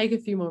and take a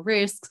few more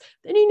risks,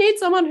 then you need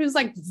someone who's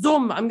like,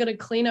 zoom, I'm going to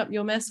clean up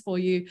your mess for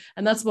you.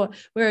 And that's what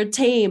we're a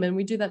team and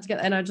we do that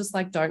together. And I just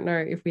like, don't know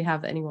if we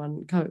have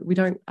anyone. Who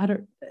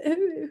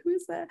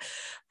is there?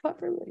 Apart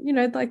from,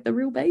 like the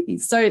real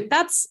babies. So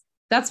that's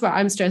where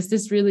I'm stressed.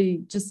 This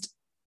really just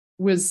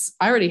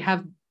I already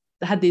have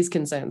had these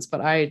concerns,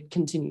 but I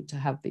continue to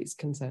have these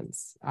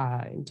concerns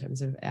in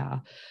terms of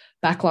our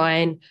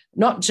backline,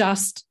 not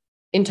just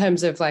in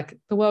terms of like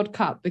the World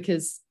Cup,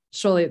 because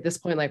surely at this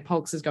point, like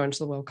Polks is going to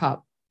the World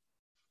Cup,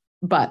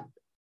 but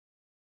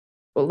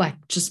like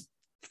just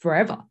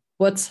forever.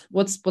 What's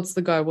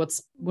the go?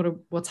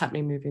 What's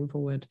happening moving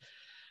forward?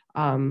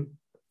 I'm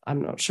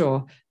not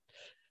sure.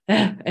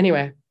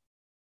 Anyway,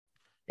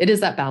 it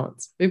is that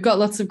balance. We've got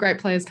lots of great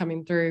players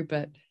coming through,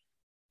 but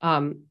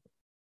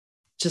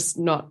just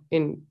not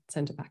in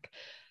centre back.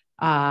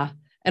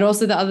 And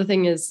also the other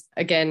thing is,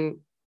 again,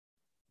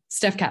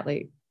 Steph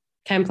Catley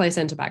can play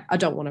centre back. I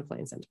don't want to play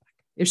in centre back.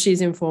 If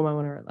she's in form, I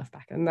want her at left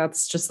back. And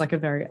that's just like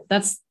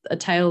that's a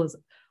tale as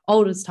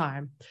old as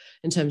time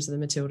in terms of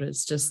the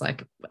Matildas, just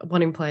like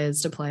wanting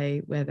players to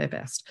play where they're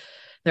best.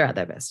 They're at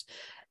their best.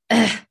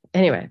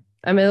 Anyway,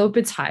 I'm a little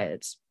bit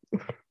tired.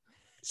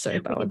 So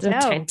about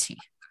 20.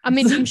 I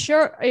mean, I'm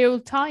sure it'll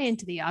tie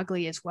into the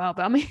ugly as well.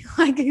 But I mean,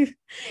 like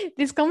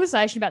this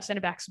conversation about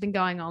centre backs has been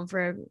going on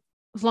for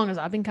as long as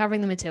I've been covering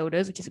the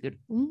Matildas, which is a good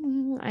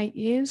 8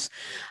 years.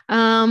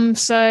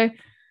 So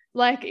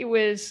like it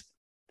was,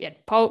 you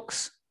had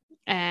Polks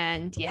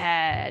and you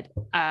had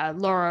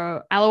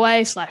Laura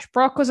Alloway /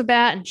 Brock was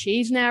about, and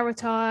she's now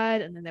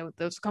retired. And then there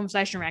was a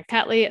conversation around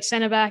Catley at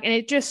centre back, and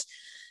it just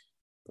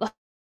like,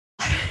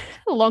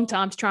 a long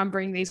time to try and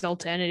bring these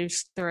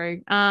alternatives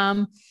through.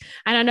 And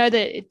I know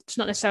that it's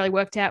not necessarily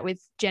worked out with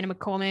Jenna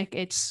McCormick.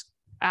 It's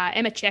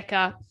Emma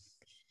Checker.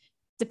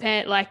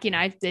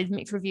 The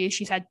mixed reviews,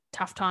 she's had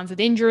tough times with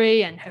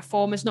injury and her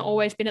form has not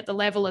always been at the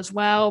level as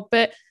well.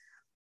 But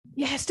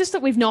yeah, it's just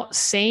that we've not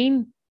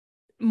seen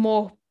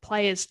more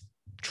players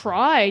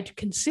tried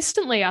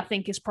consistently, I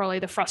think, is probably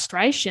the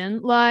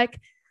frustration. Like,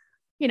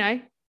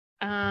 Winona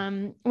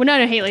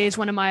Heatley is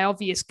one of my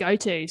obvious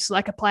go-tos,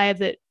 like a player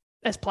that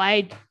has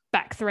played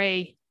as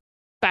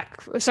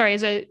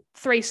a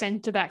 3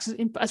 centre backs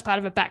as part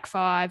of a back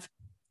 5.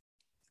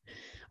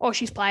 Or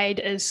she's played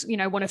as,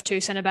 one of 2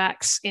 centre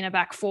backs in a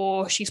back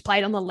 4. She's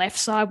played on the left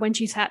side when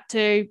she's had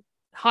to.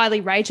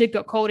 Highly rated,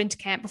 got called into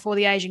camp before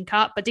the Asian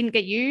Cup, but didn't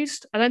get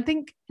used. I don't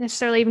think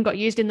necessarily even got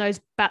used in those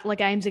battler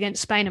games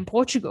against Spain and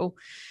Portugal,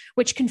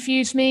 which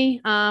confused me.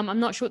 I'm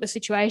not sure what the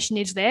situation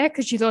is there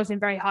because she's always been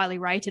very highly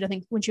rated. I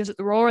think when she was at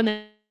the Roar and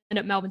then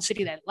at Melbourne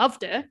City, they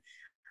loved her.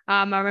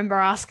 I remember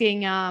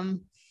asking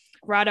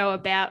Rado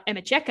about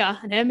Emma Checker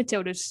and her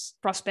Matilda's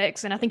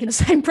prospects, and I think in the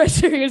same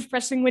presser he was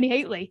pressing Winnie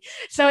Heatley.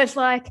 So it's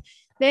like,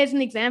 there's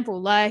an example.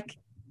 Like,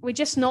 we're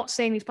just not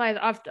seeing these players.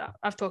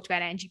 I've talked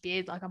about Angie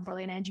Beard. Like, I'm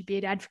probably an Angie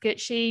Beard advocate.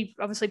 She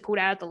obviously pulled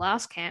out at the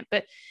last camp,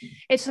 but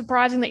it's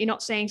surprising that you're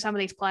not seeing some of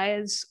these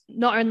players,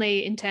 not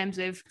only in terms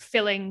of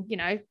filling,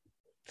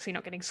 so you're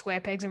not getting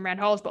square pegs and round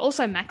holes, but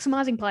also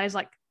maximizing players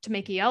like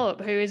Tamika Yallop,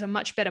 who is a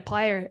much better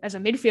player as a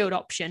midfield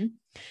option,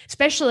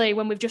 especially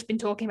when we've just been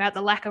talking about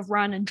the lack of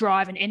run and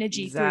drive and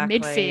energy through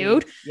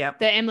midfield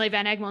that Emily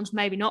Van Egmont's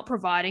maybe not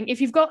providing.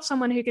 If you've got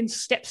someone who can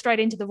step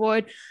straight into the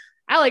void,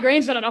 Ali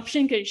Green's not an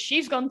option because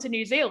she's gone to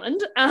New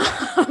Zealand.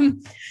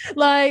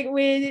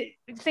 We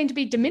seem to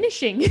be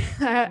diminishing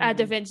our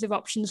defensive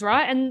options,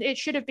 right? And it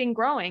should have been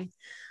growing.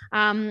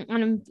 And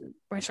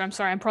I'm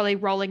sorry, I'm probably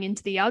rolling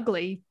into the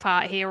ugly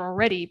part here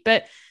already,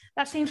 but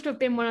that seems to have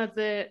been one of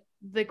the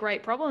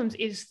great problems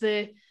is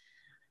the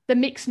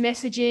mixed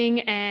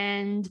messaging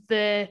and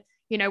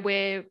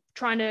we're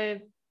trying to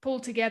pull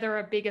together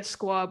a bigger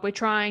squad. We're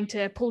trying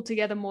to pull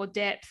together more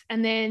depth,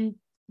 and then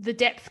the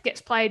depth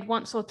gets played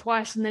once or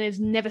twice and then is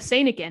never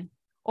seen again,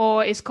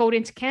 or is called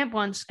into camp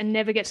once and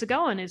never gets a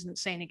go and isn't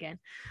seen again.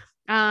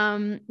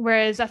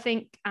 Whereas I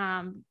think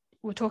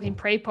we're talking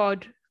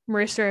pre-pod,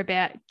 Marissa,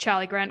 about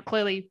Charlie Grant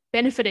clearly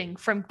benefiting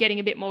from getting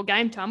a bit more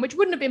game time, which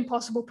wouldn't have been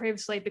possible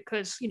previously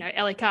because,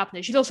 Ellie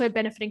Carpenter, she's also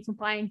benefiting from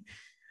playing,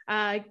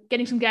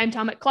 getting some game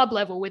time at club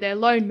level with her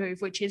loan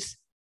move, which is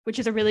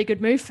a really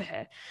good move for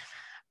her.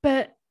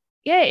 But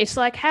yeah, it's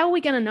like, how are we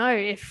going to know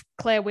if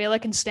Claire Wheeler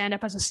can stand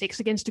up as a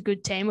 6 against a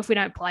good team if we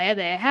don't play her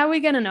there? How are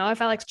we going to know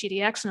if Alex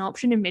Chidiac's an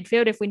option in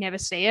midfield if we never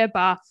see her,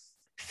 bar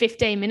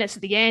 15 minutes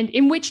at the end,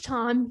 in which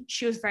time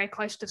she was very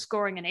close to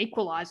scoring an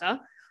equaliser,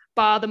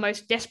 bar the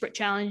most desperate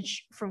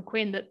challenge from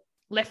Quinn that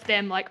left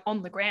them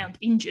on the ground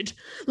injured.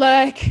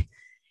 I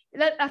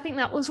think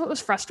that was what was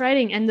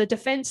frustrating. And the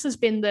defence has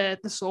been the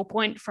sore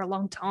point for a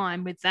long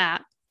time with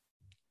that.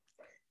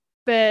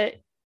 But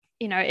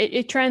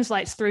it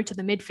translates through to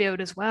the midfield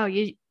as well.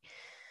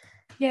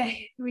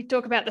 We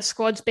talk about the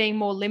squads being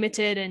more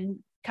limited and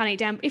cutting it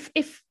down.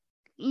 If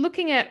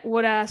looking at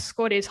what our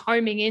squad is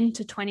homing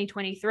into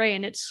 2023,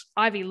 and it's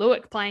Ivy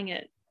Lewick playing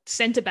at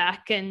centre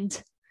back,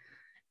 and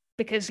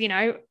because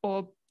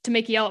or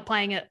Tamika Yallop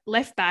playing at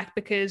left back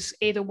because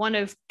either one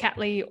of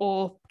Catley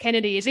or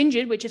Kennedy is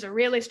injured, which is a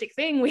realistic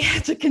thing we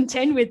have to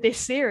contend with this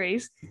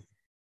series,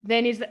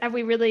 then have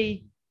we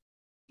really,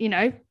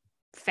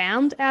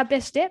 found our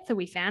best depth? Have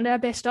we found our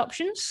best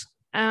options?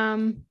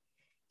 Sam,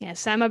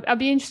 I'd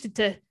be interested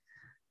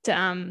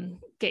to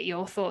get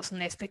your thoughts on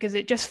this, because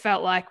it just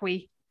felt like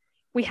we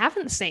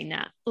haven't seen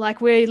that.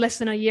 We're less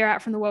than a year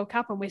out from the World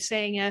Cup and we're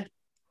seeing a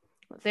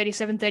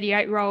 37,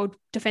 38-year-old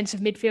defensive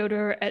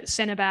midfielder at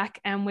centre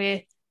back, and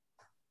we're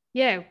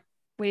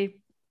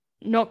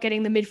not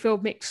getting the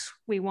midfield mix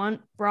we want,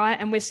 right?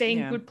 And we're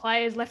seeing good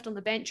players left on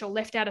the bench or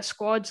left out of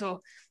squads or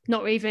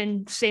not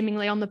even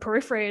seemingly on the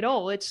periphery at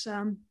all.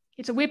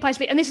 It's a weird place to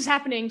be. And this is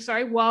happening,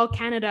 while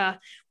Canada,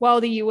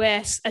 while the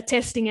US are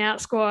testing out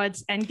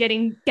squads and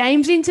getting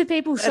games into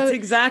people. So that's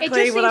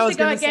exactly what I was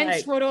going to say. It just seems to go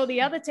against what all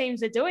the other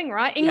teams are doing,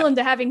 right? England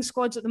are having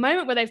squads at the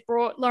moment where they've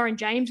brought Lauren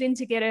James in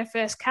to get her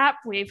first cap.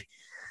 We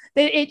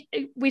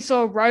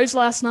saw Rose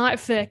last night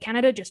for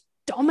Canada just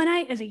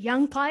dominate as a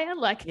young player,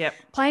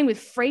 playing with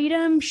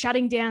freedom,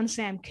 shutting down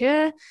Sam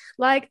Kerr.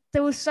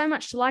 There was so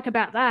much to like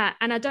about that.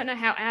 And I don't know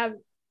how our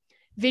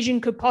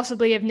vision could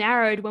possibly have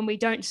narrowed when we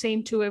don't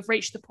seem to have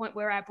reached the point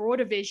where our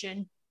broader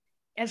vision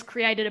has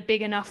created a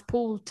big enough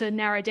pool to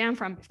narrow down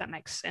from, if that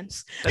makes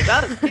sense. It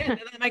does. Yeah,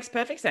 that makes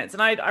perfect sense.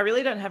 And I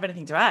really don't have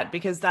anything to add,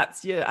 because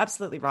you're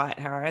absolutely right,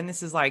 Hera. And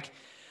this is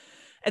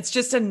it's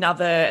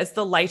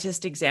the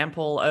latest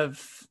example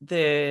of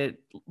the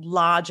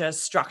larger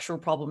structural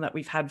problem that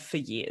we've had for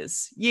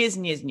years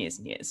and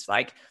years.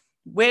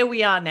 Where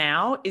we are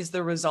now is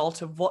the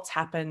result of what's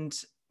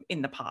happened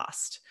in the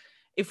past.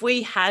 If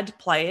we had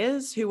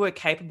players who were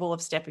capable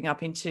of stepping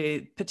up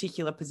into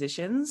particular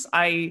positions,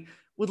 I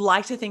would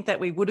like to think that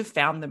we would have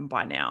found them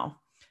by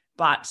now.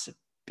 But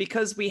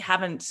because we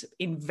haven't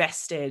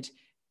invested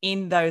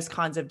in those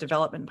kinds of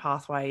development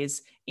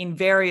pathways in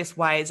various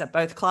ways at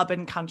both club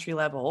and country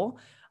level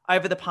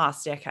over the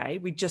past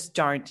decade, we just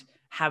don't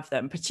have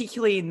them,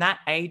 particularly in that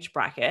age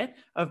bracket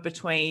of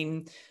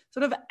between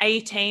sort of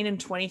 18 and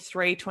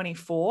 23,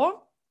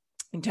 24.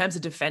 In terms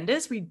of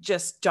defenders, we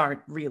just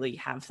don't really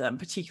have them,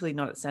 particularly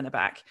not at centre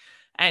back.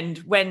 And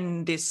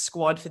when this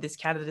squad for this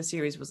Canada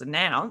series was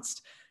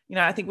announced,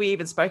 I think we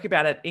even spoke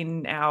about it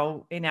in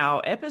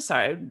our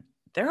episode.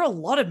 there are a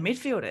lot of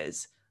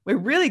midfielders. We're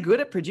really good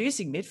at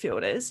producing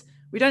midfielders.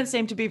 We don't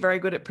seem to be very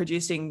good at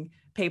producing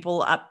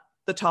people up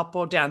the top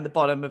or down the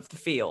bottom of the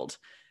field.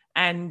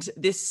 And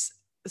this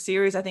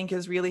series, I think,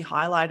 has really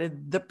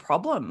highlighted the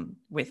problem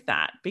with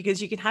that,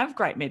 because you can have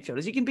great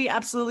midfielders. You can be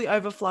absolutely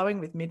overflowing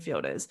with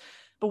midfielders.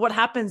 But what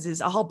happens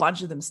is a whole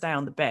bunch of them stay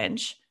on the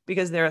bench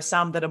because there are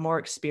some that are more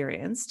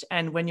experienced.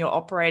 And when you're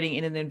operating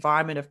in an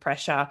environment of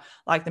pressure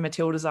like the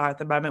Matildas are at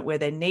the moment, where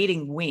they're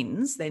needing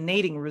wins, they're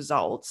needing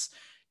results,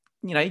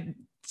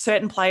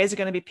 certain players are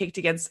going to be picked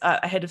against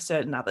ahead of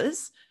certain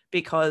others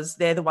because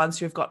they're the ones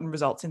who have gotten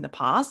results in the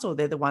past, or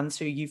they're the ones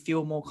who you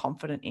feel more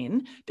confident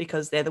in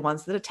because they're the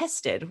ones that are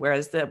tested,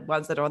 whereas the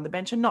ones that are on the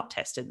bench are not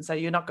tested. And so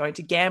you're not going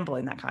to gamble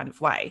in that kind of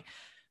way.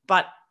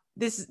 But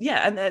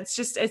and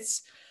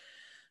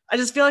I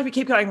just feel like we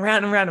keep going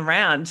round and round and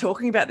round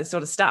talking about this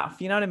sort of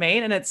stuff. You know what I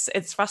mean? And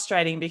it's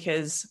frustrating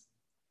because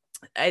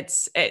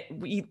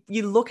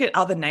you look at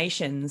other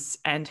nations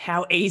and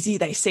how easy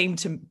they seem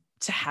to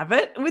have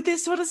it with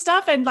this sort of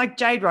stuff. And like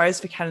Jade Rose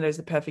for Canada is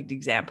the perfect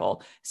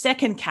example.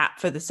 Second cap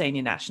for the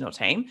senior national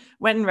team,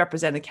 went and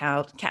represented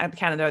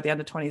Canada at the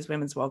Under-20s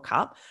Women's World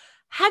Cup,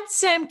 had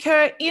Sam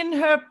Kerr in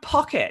her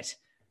pocket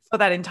for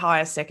that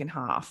entire second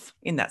half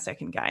in that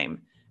second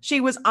game. She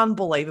was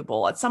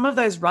unbelievable at some of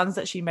those runs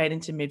that she made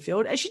into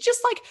midfield. And she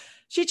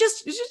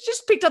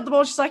just picked up the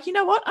ball. She's like, you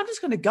know what? I'm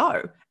just going to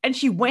go. And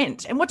she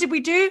went. And what did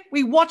we do?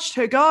 We watched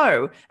her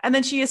go. And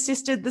then she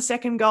assisted the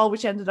second goal,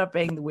 which ended up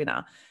being the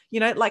winner.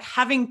 Like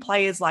having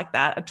players like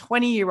that, a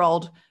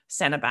 20-year-old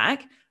centre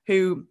back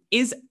who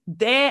is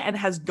there and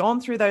has gone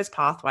through those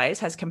pathways,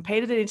 has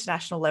competed at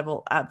international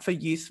level for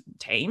youth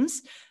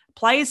teams,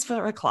 plays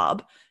for a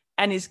club,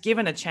 and is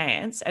given a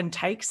chance and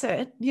takes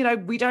it.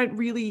 We don't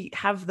really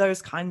have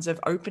those kinds of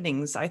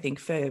openings, I think,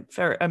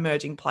 for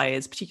emerging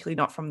players, particularly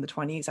not from the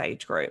 20s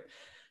age group.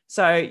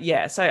 So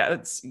I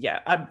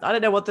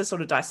don't know what the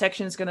sort of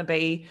dissection is going to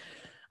be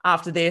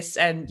after this.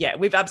 And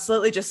we've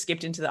absolutely just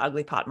skipped into the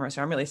ugly part, Marissa.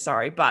 I'm really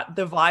sorry, but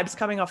the vibes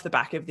coming off the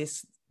back of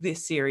this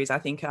series, I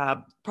think,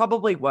 are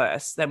probably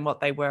worse than what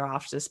they were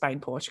after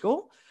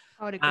Spain-Portugal.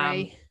 I would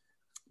agree.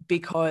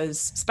 Because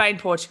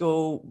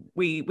Spain-Portugal,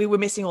 we were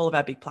missing all of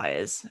our big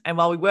players. And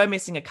while we were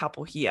missing a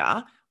couple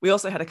here, we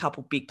also had a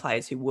couple big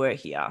players who were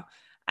here.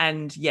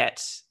 And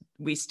yet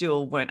we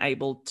still weren't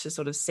able to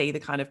sort of see the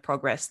kind of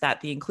progress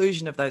that the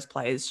inclusion of those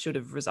players should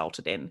have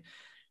resulted in.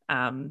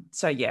 I'm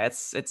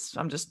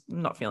just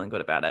not feeling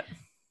good about it.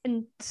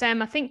 And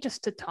Sam, I think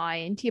just to tie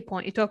into your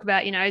point, you talk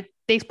about,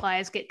 these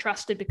players get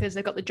trusted because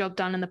they got the job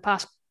done in the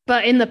past.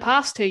 But in the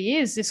past 2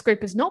 years, this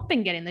group has not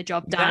been getting the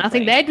job done. Exactly. I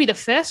think they'd be the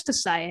first to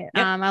say it.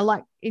 Yep. I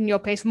like in your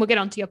piece, and we'll get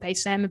onto your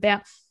piece, Sam,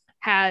 about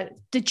how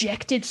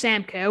dejected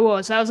Sam Kerr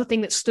was. That was the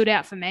thing that stood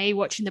out for me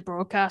watching the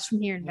broadcast from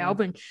here in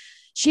Melbourne.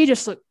 She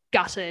just looked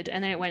gutted.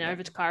 And then it went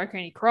over to Kyra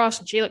Cooney-Cross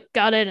and she looked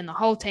gutted, and the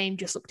whole team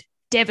just looked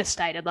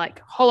devastated,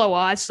 like hollow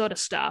eyes sort of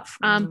stuff.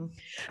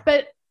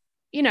 But,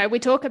 we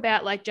talk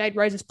about like Jade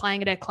Rose is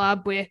playing at her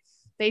club where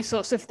these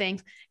sorts of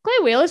things.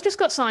 Claire Wheeler's just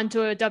got signed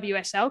to a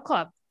WSL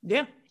club.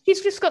 Yeah.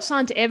 She's just got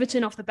signed to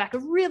Everton off the back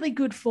of really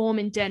good form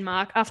in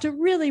Denmark after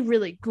really,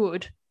 really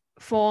good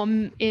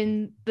form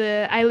in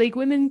the A-League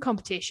women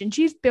competition.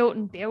 She's built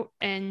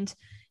and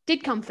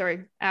did come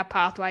through our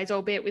pathways,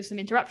 albeit with some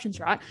interruptions,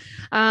 right?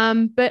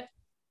 But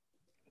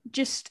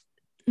just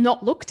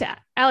not looked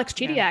at. Alex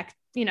Chidiac,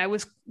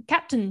 was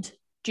captained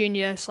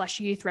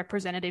junior/youth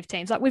representative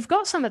teams. Like, we've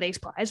got some of these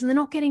players and they're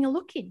not getting a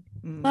look in.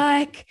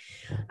 Like,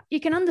 you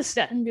can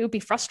understand it would be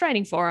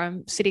frustrating for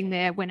them sitting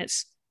there when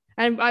it's,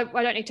 and I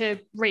don't need to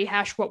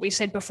rehash what we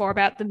said before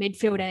about the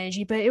midfield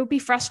energy, but it would be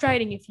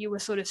frustrating if you were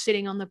sort of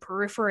sitting on the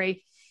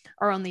periphery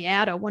or on the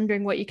outer,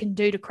 wondering what you can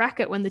do to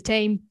crack it when the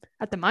team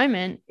at the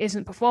moment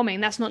isn't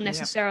performing. That's not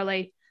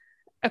necessarily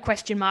a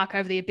question mark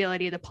over the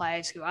ability of the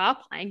players who are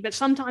playing, but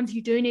sometimes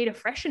you do need to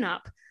freshen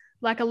up.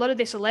 Like, a lot of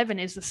this 11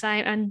 is the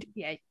same. And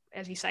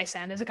as you say,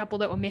 Sam, there's a couple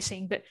that were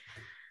missing, but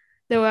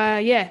there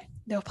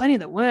were plenty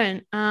that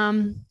weren't.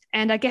 And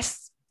I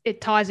guess it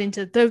ties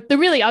into the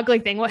really ugly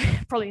thing. What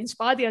probably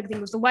inspired the ugly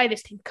thing was the way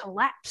this team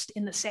collapsed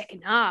in the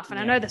second half. And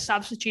I know the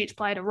substitutes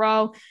played a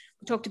role.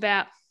 We talked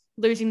about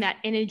losing that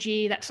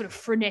energy, that sort of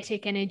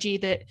frenetic energy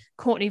that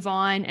Courtney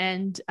Vine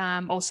and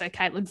also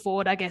Caitlin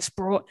Ford, I guess,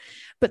 brought.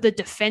 But the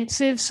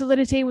defensive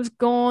solidity was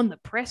gone. The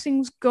pressing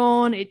was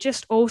gone. It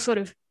just all sort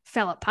of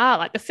fell apart.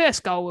 Like, the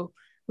first goal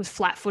was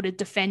flat-footed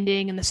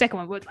defending, and the second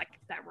one was like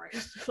that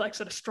Rose like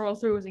sort of stroll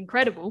through was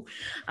incredible.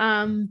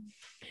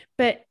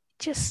 But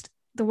just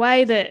the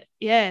way that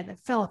they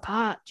fell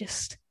apart,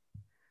 just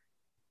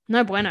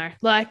no bueno.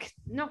 Like,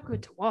 not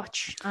good to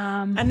watch.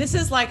 And this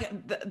is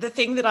like the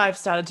thing that I've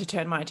started to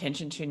turn my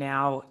attention to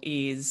now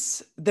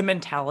is the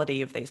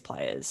mentality of these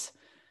players,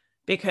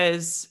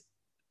 because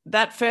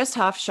that first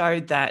half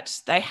showed that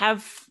they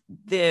have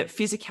the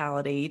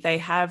physicality, they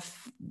have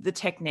the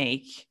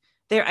technique,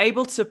 they're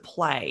able to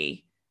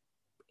play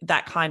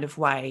that kind of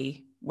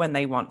way when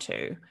they want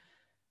to.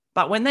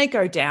 But when they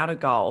go down a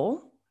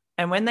goal,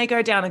 and when they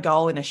go down a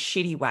goal in a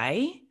shitty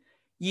way,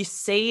 you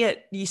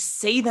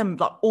see them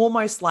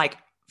almost like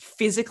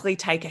physically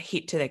take a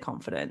hit to their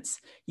confidence.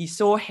 You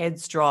saw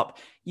heads drop.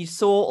 You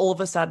saw all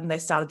of a sudden they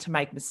started to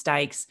make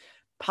mistakes.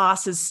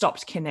 Passes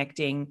stopped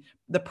connecting.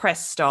 The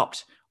press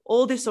stopped.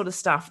 All this sort of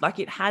stuff. Like,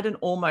 it had an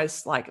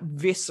almost like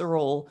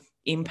visceral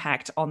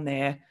impact on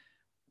their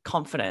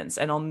confidence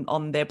and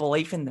on their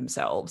belief in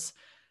themselves.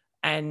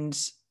 And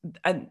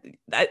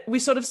we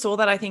sort of saw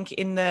that, I think,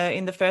 in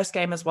the first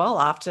game as well.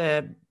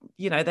 After,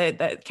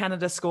 that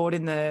Canada scored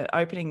in the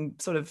opening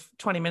sort of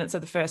 20 minutes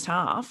of the first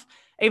half,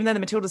 even though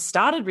the Matildas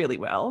started really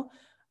well,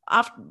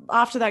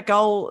 after that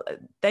goal,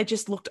 they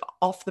just looked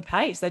off the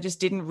pace. They just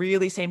didn't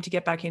really seem to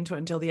get back into it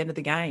until the end of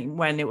the game,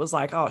 when it was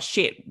like, oh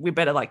shit, we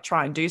better like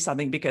try and do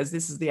something because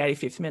this is the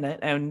 85th minute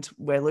and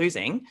we're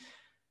losing.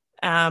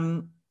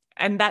 And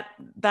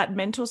that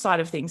mental side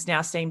of things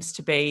now seems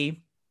to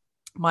be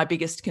my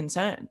biggest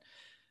concern.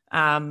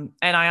 And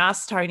I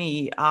asked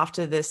Tony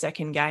after the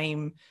second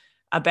game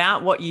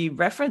about what you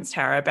referenced,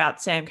 Tara,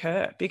 about Sam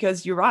Kerr,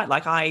 because you're right.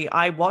 Like,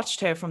 I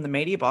watched her from the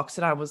media box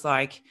and I was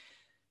like,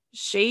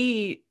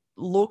 she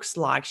looks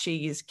like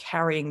she is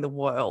carrying the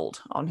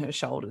world on her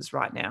shoulders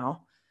right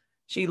now.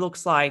 She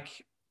looks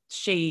like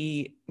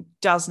she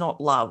does not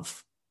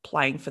love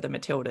playing for the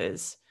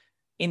Matildas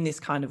in this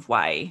kind of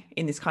way,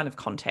 in this kind of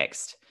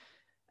context.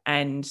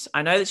 And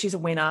I know that she's a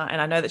winner, and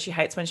I know that she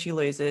hates when she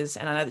loses,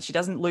 and I know that she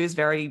doesn't lose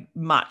very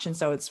much, and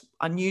so it's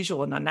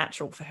unusual and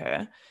unnatural for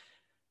her.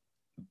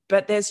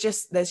 But there's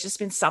just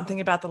been something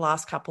about the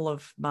last couple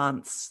of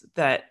months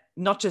that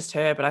not just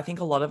her, but I think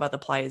a lot of other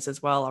players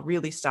as well are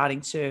really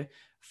starting to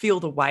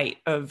feel the weight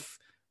of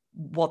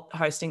what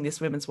hosting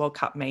this Women's World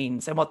Cup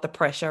means and what the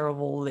pressure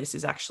of all of this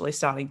is actually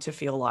starting to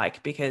feel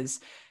like, because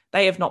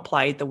they have not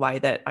played the way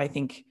that I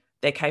think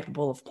they're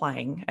capable of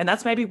playing. And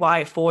that's maybe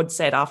why Ford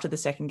said after the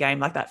second game,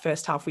 like that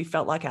first half, we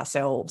felt like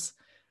ourselves,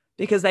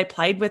 because they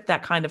played with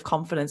that kind of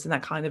confidence and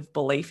that kind of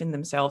belief in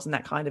themselves and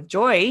that kind of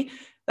joy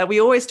that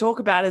we always talk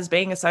about as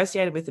being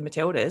associated with the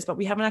Matildas, but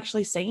we haven't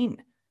actually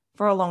seen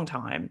for a long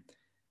time.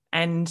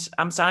 And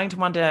I'm starting to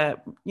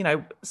wonder,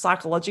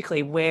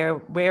 psychologically,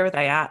 where are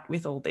they at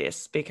with all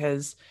this?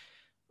 Because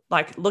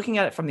like, looking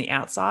at it from the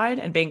outside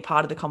and being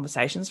part of the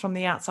conversations from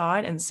the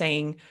outside and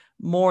seeing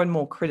more and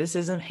more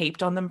criticism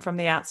heaped on them from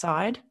the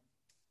outside,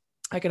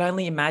 I can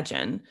only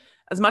imagine,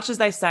 as much as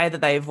they say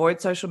that they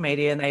avoid social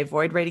media and they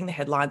avoid reading the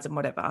headlines and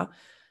whatever,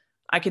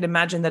 I can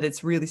imagine that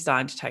it's really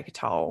starting to take a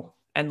toll,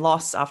 and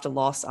loss after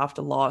loss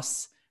after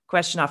loss,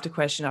 question after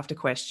question after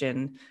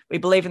question. We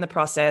believe in the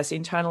process.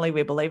 Internally,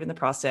 we believe in the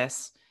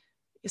process.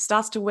 It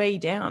starts to wear you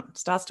down,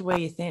 starts to wear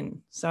you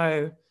thin.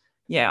 So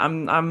yeah,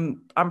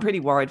 I'm pretty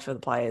worried for the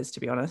players, to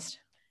be honest.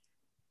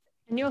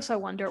 And you also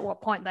wonder at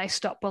what point they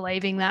stop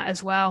believing that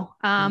as well.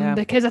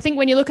 Because I think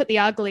when you look at the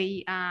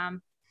ugly,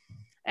 and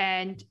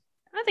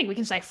I think we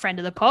can say friend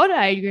of the pod,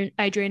 Adrian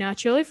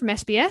Archuli from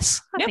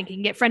SBS. I think you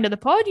can get friend of the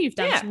pod. You've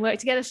done some work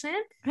together,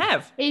 Sam. I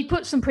have. He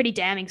put some pretty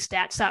damning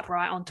stats up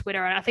right on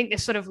Twitter, and I think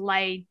this sort of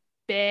laid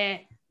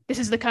bare. This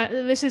is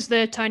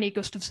the Tony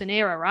Gustafsson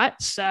era, right?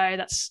 So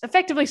that's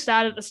effectively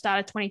started at the start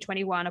of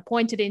 2021,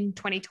 appointed in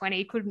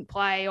 2020, couldn't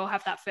play or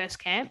have that first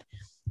camp.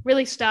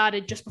 Really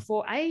started just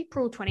before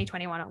April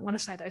 2021. I want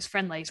to say those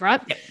friendlies,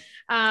 right? Yep.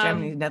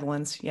 Germany,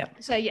 Netherlands. Yep.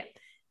 So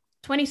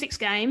 26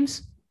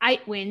 games,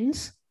 8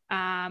 wins,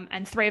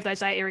 and 3 of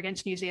those 8 are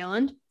against New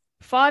Zealand.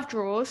 5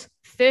 draws,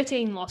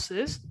 13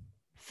 losses,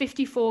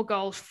 54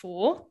 goals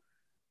for,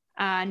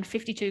 and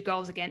 52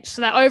 goals against.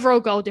 So that overall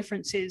goal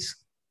difference is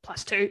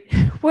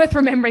 +2. Worth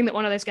remembering that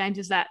one of those games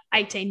is that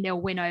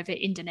 18-0 win over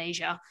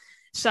Indonesia.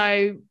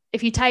 So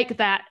if you take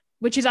that,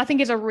 which is, I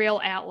think, is a real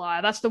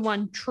outlier, that's the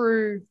one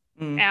true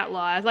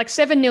outlier. Like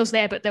 7-0's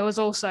there, but there was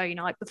also,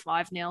 like the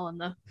 5-0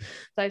 and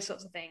those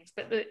sorts of things.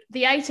 But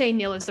the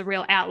 18-0 is the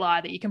real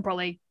outlier that you can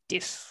probably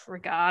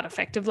disregard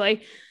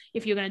effectively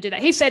if you're going to do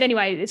that. He said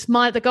anyway,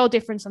 the goal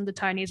difference under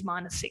Tony is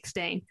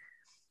 -16.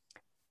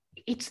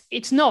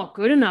 It's not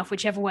good enough,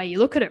 whichever way you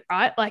look at it,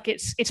 right? Like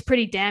it's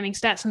pretty damning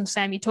stats. And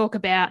Sam, you talk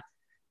about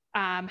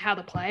how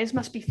the players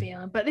must be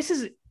feeling, but this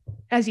is,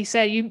 as you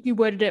said, you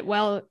worded it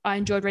well. I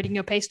enjoyed reading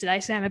your piece today,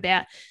 Sam,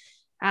 about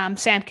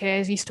Sam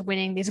Kerr's used to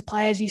winning. These are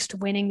players used to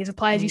winning. These are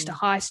players used to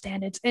high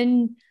standards,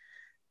 and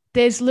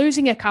there's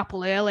losing a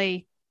couple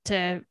early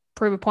to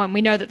prove a point.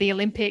 We know that the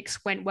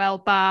Olympics went well,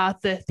 bar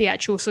the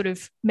actual sort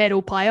of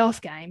medal playoff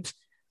games.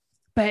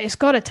 But it's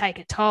got to take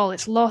a toll.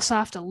 It's loss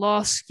after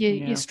loss.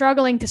 You're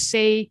struggling to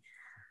see.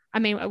 I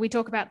mean, we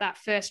talk about that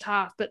first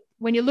half, but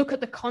when you look at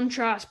the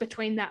contrast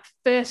between that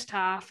first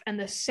half and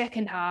the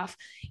second half,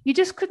 you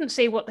just couldn't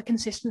see what the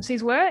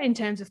consistencies were in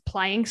terms of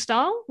playing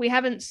style. We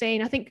haven't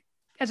seen, I think,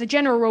 as a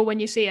general rule, when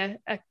you see a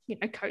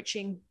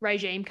coaching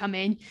regime come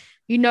in,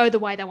 you know the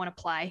way they want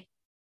to play.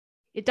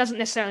 It doesn't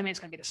necessarily mean it's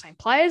going to be the same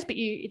players, but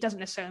it doesn't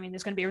necessarily mean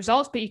there's going to be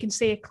results, but you can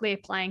see a clear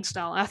playing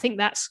style. And I think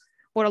that's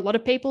what a lot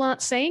of people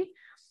aren't seeing.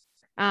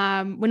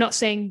 We're not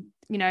seeing,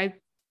 we're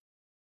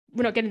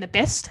not getting the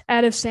best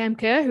out of Sam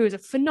Kerr, who is a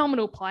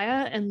phenomenal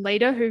player and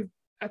leader who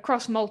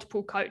across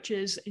multiple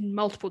coaches in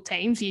multiple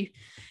teams, you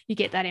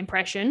get that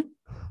impression.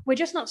 We're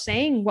just not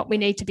seeing what we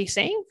need to be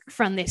seeing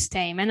from this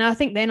team. And I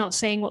think they're not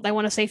seeing what they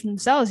want to see from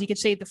themselves. You could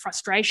see the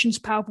frustration's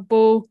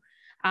palpable.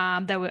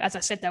 They were, as I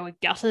said, they were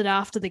gutted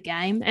after the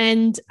game.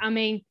 And I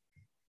mean,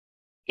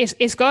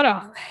 it's got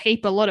to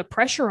heap a lot of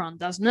pressure on,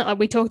 doesn't it? Like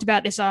we talked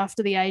about this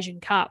after the Asian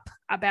Cup,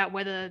 about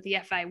whether the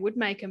FA would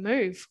make a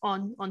move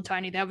on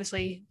Tony. They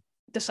obviously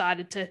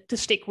decided to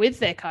stick with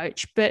their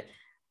coach, but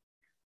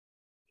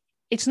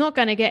it's not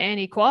going to get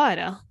any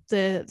quieter,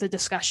 the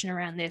discussion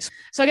around this.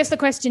 So I guess the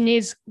question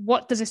is,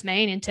 what does this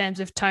mean in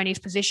terms of Tony's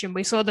position?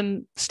 We saw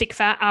them stick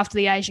fat after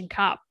the Asian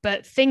Cup,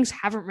 but things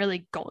haven't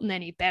really gotten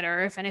any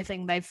better. If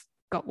anything, they've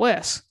got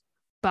worse,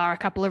 bar a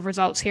couple of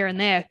results here and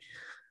there.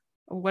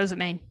 What does it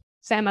mean?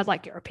 Sam, I'd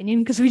like your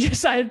opinion, because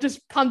I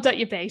just pumped at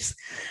your piece.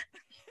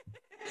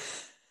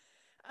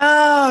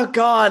 Oh,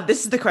 God,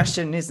 this is the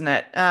question, isn't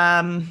it?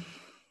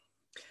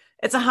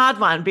 It's a hard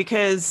one,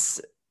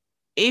 because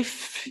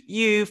if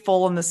you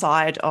fall on the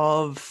side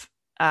of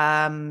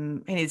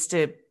he needs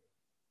to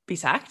be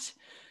sacked,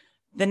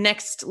 the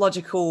next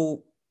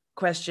logical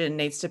question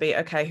needs to be,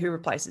 okay, who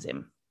replaces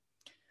him?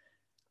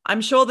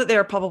 I'm sure that there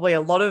are probably a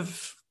lot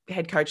of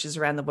head coaches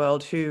around the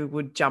world who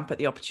would jump at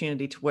the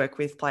opportunity to work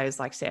with players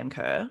like Sam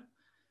Kerr.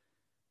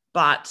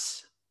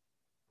 But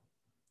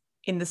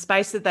in the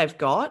space that they've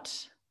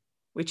got,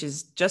 which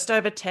is just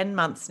over 10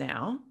 months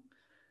now,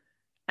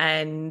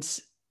 and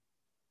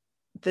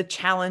the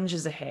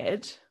challenges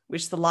ahead,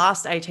 which the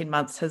last 18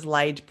 months has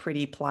laid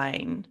pretty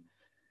plain,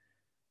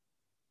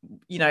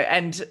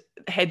 and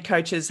head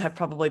coaches have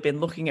probably been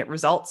looking at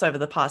results over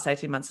the past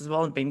 18 months as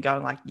well and been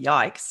going like,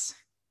 yikes,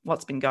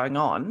 what's been going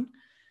on?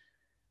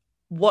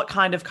 What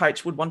kind of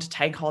coach would want to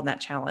take on that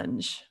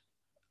challenge?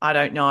 I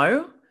don't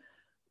know.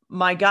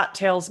 My gut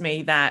tells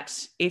me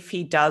that if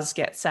he does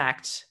get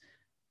sacked,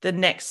 the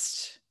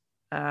next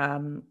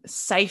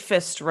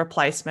safest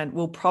replacement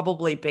will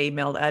probably be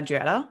Mel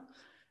Adriata,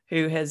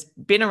 who has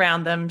been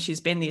around them.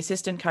 She's been the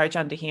assistant coach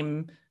under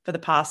him for the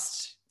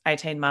past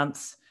 18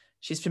 months.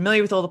 She's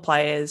familiar with all the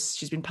players.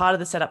 She's been part of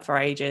the setup for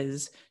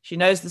ages. She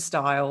knows the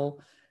style.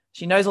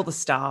 She knows all the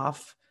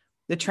staff.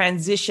 The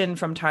transition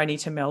from Tony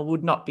to Mel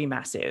would not be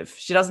massive.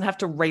 She doesn't have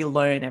to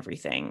relearn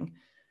everything.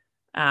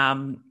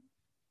 And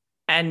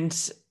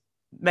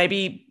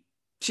maybe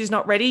she's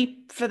not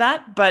ready for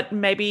that, but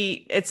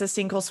maybe it's a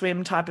sink or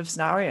swim type of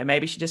scenario.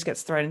 Maybe she just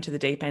gets thrown into the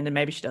deep end and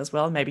maybe she does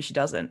well and maybe she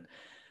doesn't.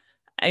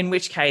 In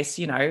which case,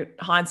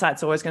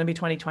 hindsight's always going to be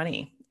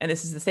 2020. And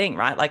this is the thing,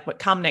 right? Like,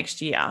 come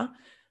next year,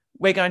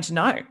 we're going to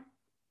know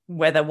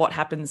whether what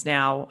happens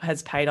now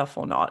has paid off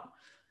or not.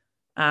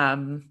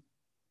 And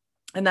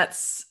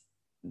that's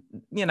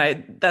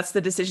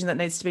the decision that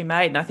needs to be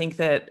made. And I think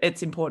that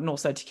it's important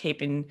also to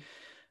keep in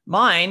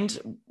mind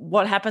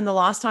what happened the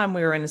last time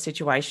we were in a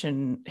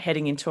situation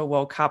heading into a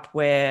World Cup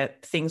where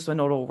things were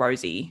not all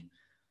rosy.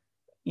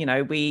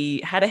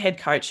 We had a head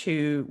coach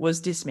who was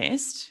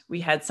dismissed.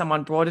 We had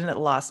someone brought in at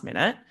the last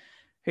minute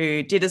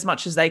who did as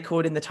much as they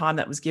could in the time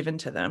that was given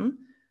to them,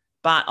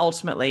 but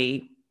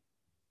ultimately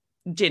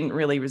didn't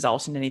really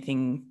result in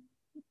anything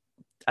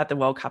at the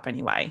World Cup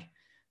anyway.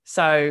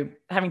 So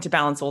having to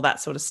balance all that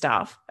sort of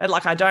stuff,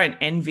 I don't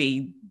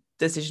envy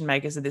decision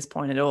makers at this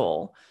point at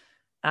all,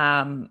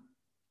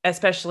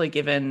 especially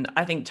given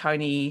I think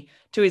Tony,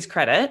 to his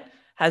credit,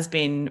 has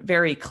been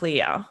very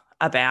clear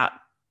about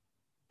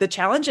the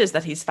challenges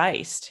that he's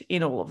faced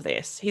in all of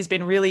this. He's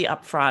been really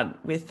upfront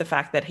with the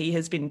fact that he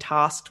has been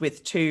tasked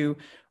with two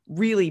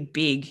really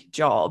big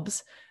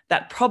jobs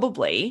that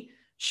probably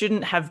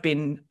shouldn't have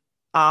been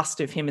asked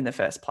of him in the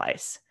first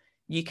place.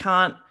 You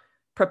can't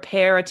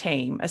prepare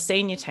a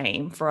senior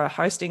team for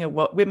hosting a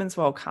Women's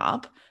World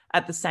Cup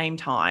at the same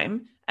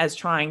time as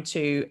trying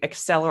to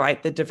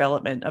accelerate the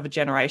development of a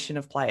generation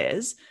of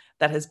players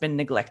that has been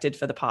neglected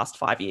for the past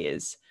 5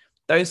 years.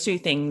 Those two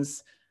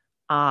things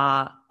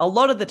are a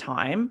lot of the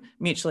time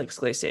mutually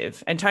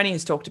exclusive. And Tony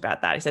has talked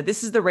about that. He said,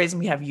 this is the reason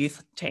we have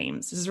youth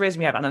teams. This is the reason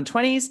we have under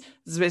 20s. This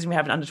is the reason we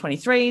have an under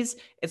 23s.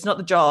 It's not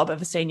the job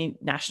of a senior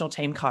national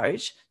team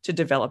coach to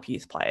develop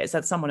youth players.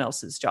 That's someone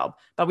else's job.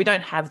 But we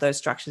don't have those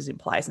structures in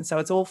place. And so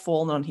it's all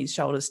fallen on his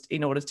shoulders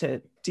in order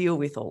to deal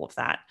with all of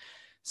that.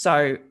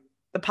 So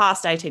the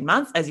past 18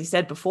 months, as he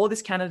said before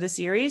this Canada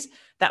series,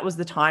 that was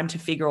the time to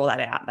figure all that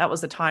out. That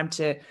was the time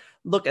to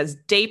look as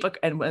deep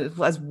and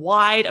as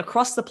wide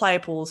across the player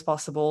pool as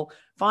possible,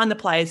 find the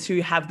players who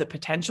have the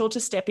potential to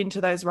step into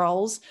those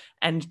roles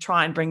and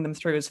try and bring them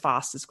through as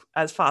fast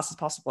as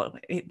possible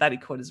that he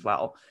could as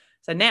well.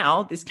 So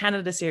now this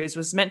Canada series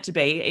was meant to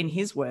be, in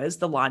his words,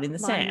 the line in the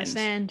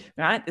sand.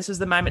 Right? This was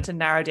the moment to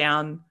narrow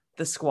down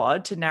the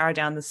squad, to narrow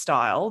down the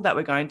style that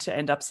we're going to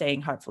end up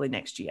seeing hopefully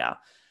next year.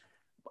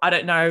 I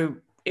don't know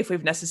if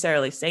we've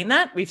necessarily seen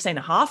that. We've seen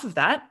a half of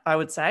that, I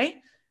would say.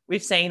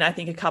 We've seen, I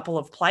think, a couple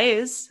of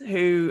players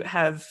who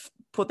have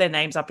put their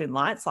names up in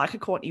lights, like a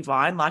Courtney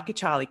Vine, like a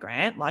Charlie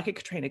Grant, like a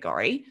Katrina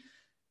Gorry.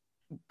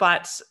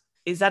 But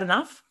is that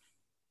enough?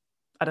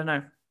 I don't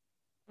know.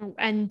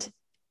 And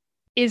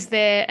is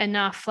there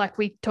enough, like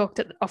we talked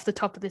off the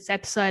top of this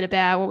episode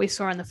about what we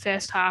saw in the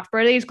first half, but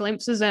are these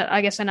glimpses,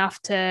 I guess,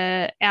 enough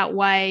to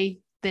outweigh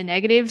the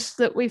negatives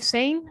that we've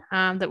seen,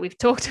 that we've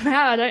talked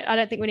about? I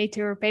don't think we need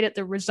to repeat it.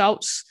 The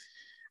results,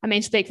 I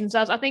mean, speak for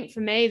themselves. I think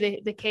for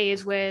me, the key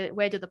is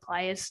where do the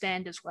players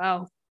stand as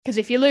well? Because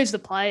if you lose the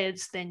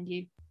players, then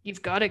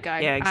you've got to go.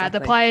 Yeah, exactly.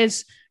 The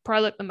players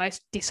probably look the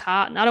most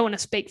disheartened. I don't want to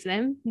speak for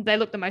them. They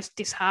look the most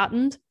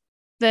disheartened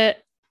that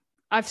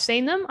I've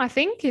seen them, I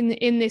think,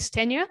 in this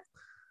tenure.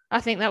 I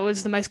think that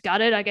was the most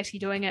gutted. I guess you're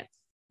doing it,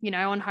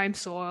 on home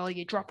soil.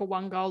 You drop a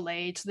 1-goal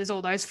lead. So there's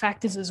all those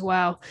factors as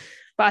well.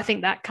 But I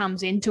think that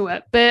comes into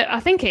it. But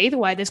I think either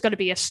way, there's got to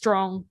be a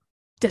strong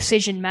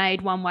decision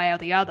made one way or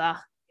the other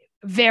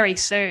very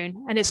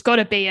soon. And it's got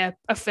to be a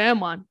firm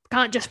one.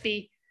 Can't just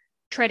be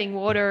treading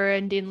water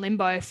and in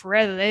limbo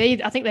forever.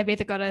 I think they've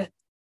either got to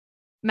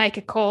make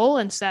a call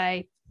and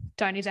say,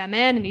 Tony's our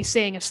man and he's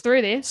seeing us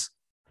through this,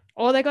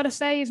 or they got to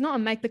say he's not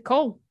and make the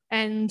call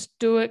and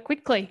do it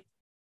quickly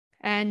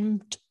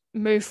and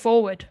move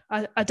forward.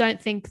 I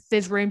don't think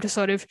there's room to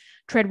sort of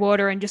tread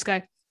water and just go,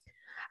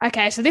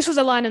 okay, so this was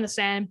a line in the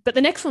sand, but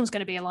the next one's going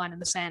to be a line in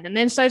the sand, and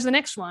then so's the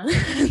next one.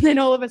 And then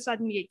all of a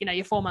sudden,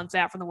 you're 4 months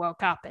out from the World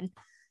Cup, and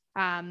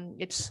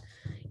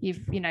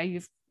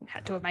you've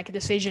had to make a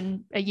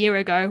decision a year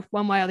ago,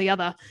 one way or the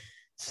other.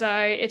 So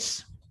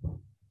it's,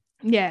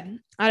 yeah,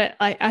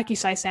 like you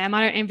say, Sam,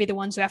 I don't envy the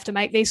ones who have to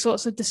make these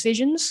sorts of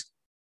decisions,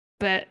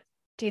 but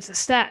geez, the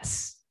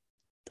stats,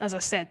 as I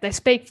said, they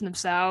speak for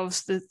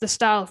themselves. The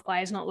style of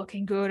play is not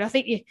looking good. I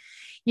think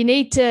you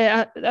need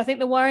to, I think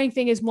the worrying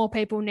thing is more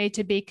people need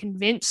to be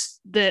convinced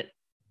that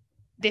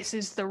this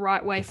is the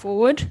right way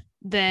forward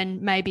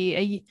than maybe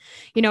a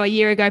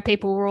year ago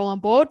people were all on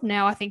board.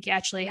 Now I think you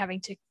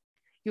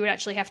would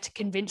actually have to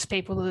convince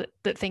people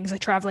that things are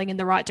traveling in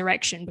the right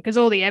direction, because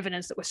all the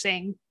evidence that we're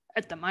seeing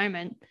at the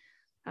moment,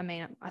 I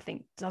mean, I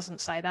think doesn't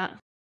say that.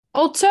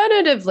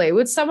 Alternatively,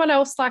 would someone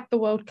else like the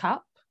World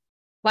Cup?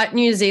 Like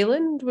New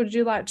Zealand? Would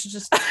you like to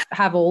just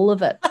have all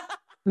of it?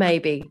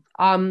 Maybe.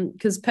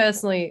 Because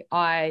personally,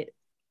 I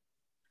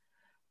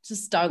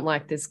just don't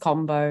like this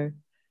combo.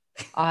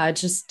 I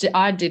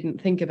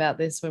didn't think about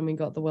this when we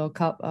got the World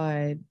Cup.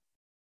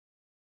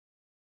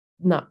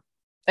 No.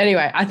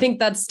 Anyway, I think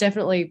that's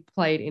definitely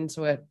played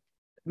into it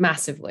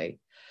massively.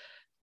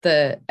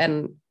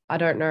 And I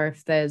don't know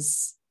if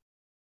there's,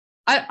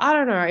 I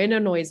don't know. It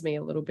annoys me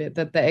a little bit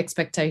that the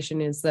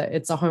expectation is that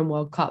it's a home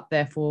World Cup,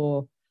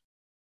 therefore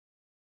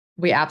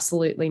we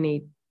absolutely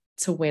need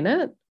to win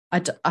it. I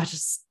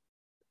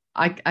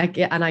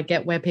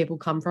get where people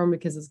come from,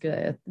 because it's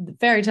a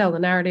fairy tale, the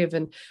narrative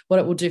and what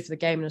it will do for the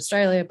game in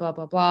Australia, blah,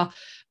 blah, blah.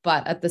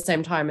 But at the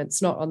same time,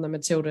 it's not on the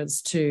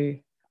Matildas to,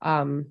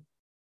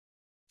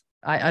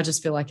 I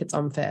just feel like it's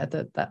unfair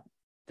that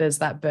there's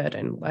that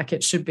burden. Like,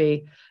 it should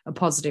be a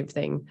positive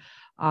thing.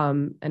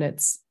 And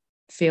it's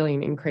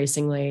feeling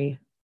increasingly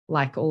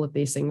like all of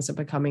these things are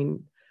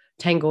becoming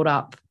tangled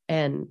up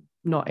and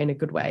not in a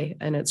good way.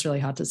 And it's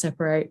really hard to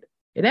separate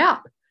it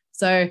out.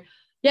 So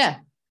yeah.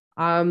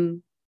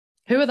 Who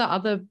are the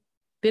other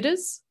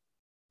bidders?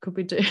 Could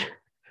we do?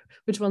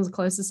 Which one's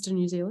closest to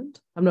New Zealand?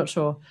 I'm not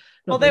sure.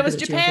 Well, there was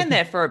Japan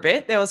there for a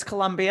bit. There was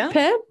Colombia.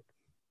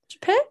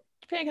 Japan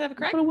can have a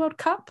crack. Got a World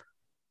Cup.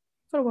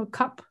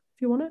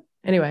 If you want it.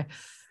 Anyway.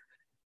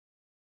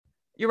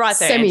 You're right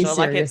there, Angela.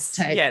 Like, it's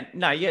take. Yeah,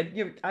 no,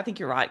 I think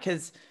you're right,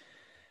 because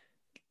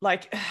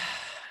like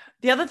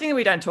the other thing that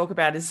we don't talk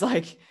about is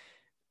like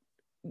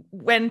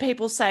when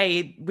people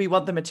say we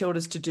want the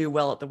Matildas to do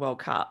well at the World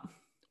Cup,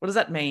 what does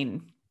that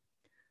mean?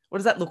 What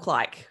does that look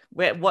like?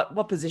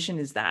 What position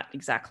is that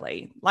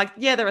exactly? Like,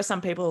 yeah, there are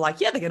some people who are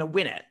like, yeah, they're going to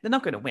win it. They're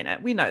not going to win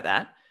it. We know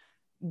that.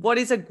 What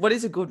is a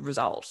good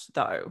result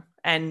though?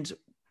 And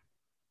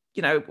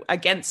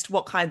against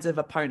what kinds of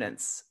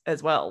opponents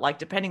as well? Like,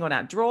 depending on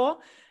our draw,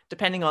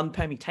 depending on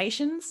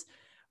permutations,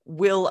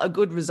 will a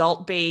good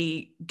result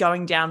be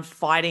going down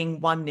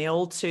fighting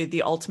 1-0 to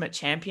the ultimate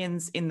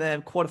champions in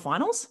the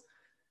quarterfinals?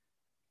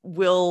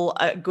 Will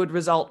a good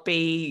result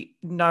be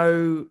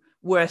no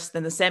worse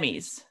than the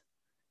semis?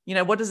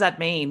 What does that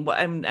mean?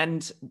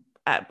 And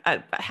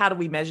how do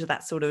we measure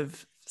that sort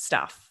of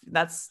stuff?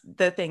 That's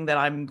the thing that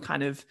I'm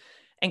kind of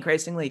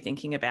increasingly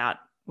thinking about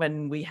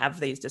when we have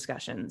these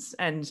discussions.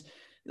 And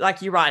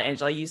like, you're right,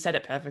 Angela, you said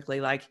it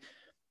perfectly. Like,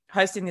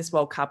 hosting this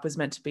World Cup was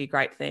meant to be a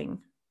great thing.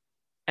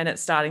 And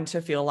it's starting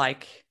to feel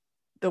like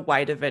the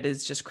weight of it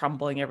is just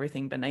crumbling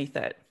everything beneath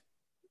it,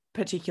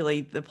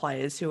 particularly the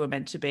players who are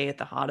meant to be at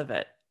the heart of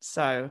it.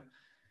 So,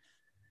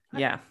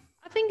 yeah.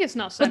 I think it's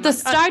not so but much.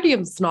 The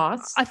stadium's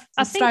nice. I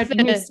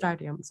think the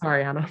stadium.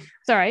 Sorry, Anna.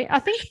 Sorry. I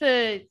think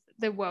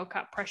the World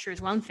Cup pressure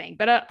is one thing,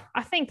 but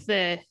I think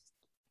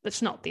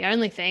that's not the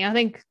only thing. I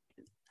think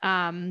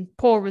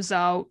poor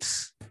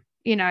results,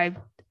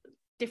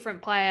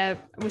 different player.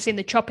 We've seen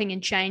the chopping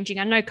and changing.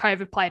 I know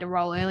COVID played a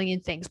role early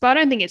in things, but I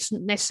don't think it's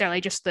necessarily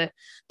just the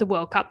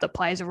World Cup that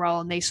plays a role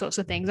in these sorts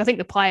of things. I think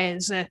the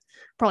players are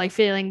probably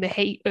feeling the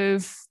heat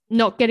of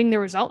not getting the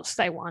results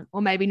they want,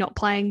 or maybe not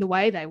playing the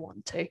way they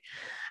want to.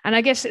 And I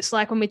guess it's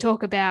like when we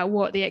talk about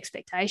what the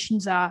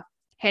expectations are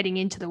heading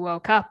into the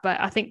World Cup, but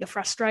I think the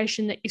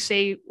frustration that you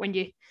see when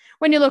you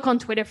look on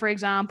Twitter, for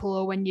example,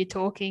 or when you're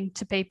talking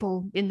to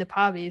people in the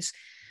pub is,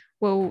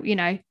 well, you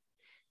know,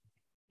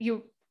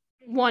 you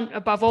want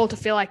above all to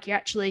feel like you're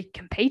actually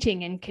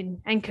competing and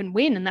can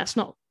win, and that's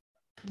not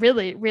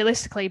really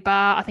realistically.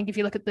 Bar, I think if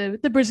you look at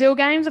the Brazil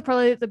games,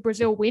 probably the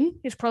Brazil win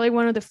is probably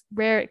one of the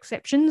rare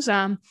exceptions.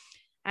 And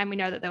we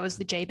know that there was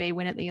the GB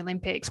win at the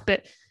Olympics,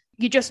 but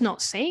you're just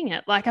not seeing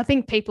it. Like, I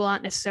think people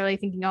aren't necessarily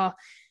thinking, oh,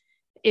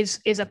 is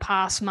a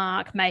pass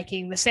mark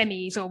making the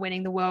semis or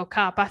winning the World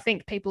Cup. I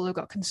think people have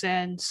got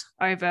concerns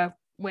over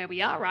where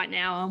we are right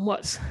now and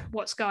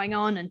what's going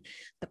on, and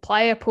the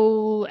player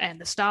pool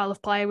and the style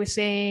of play we're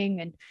seeing,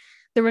 and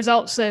the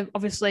results are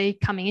obviously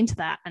coming into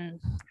that. And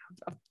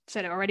I've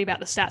said it already about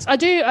the stats. I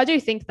do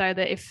think though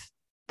that if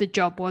the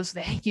job was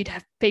there, you'd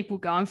have people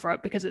going for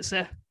it, because it's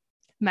a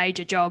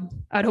major job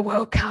at a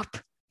World Cup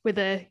with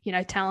a, you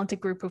know, talented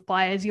group of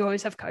players. You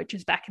always have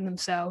coaches backing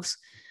themselves.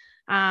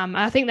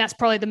 I think that's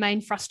probably the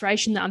main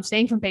frustration that I'm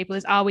seeing from people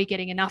is, are we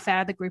getting enough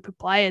out of the group of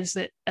players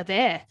that are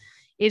there?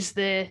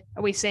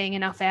 Are we seeing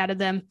enough out of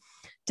them?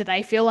 Do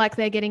they feel like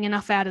they're getting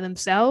enough out of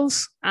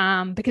themselves?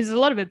 Because there's a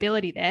lot of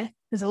ability there.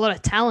 There's a lot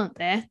of talent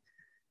there.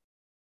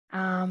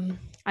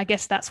 I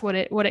guess that's what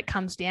it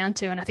comes down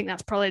to. And I think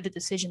that's probably the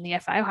decision the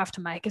FA will have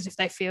to make, is if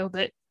they feel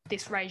that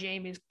this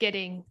regime is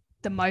getting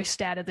the most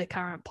out of the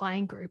current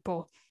playing group.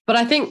 But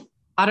I think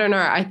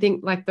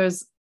like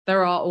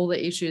there are all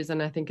the issues,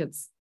 and I think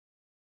it's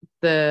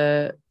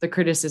the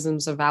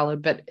criticisms are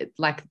valid, but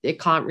it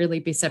can't really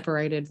be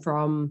separated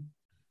from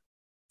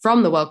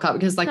the World Cup,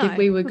 because if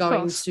we were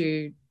going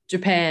to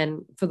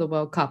Japan for the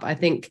World Cup, I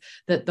think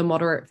that the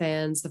moderate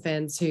fans, the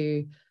fans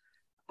who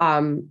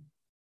I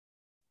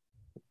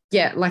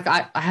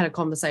had a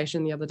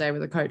conversation the other day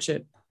with a coach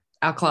at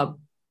our club,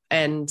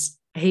 and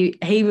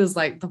he was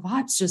like, the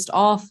vibe's just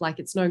off, like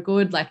it's no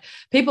good. Like,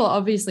 people are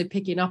obviously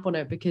picking up on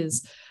it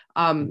because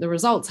the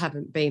results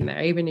haven't been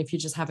there. Even if you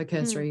just have a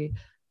cursory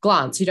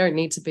glance, you don't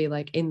need to be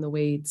like in the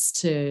weeds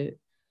to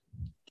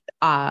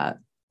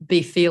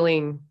be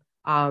feeling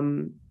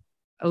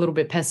a little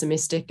bit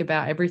pessimistic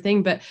about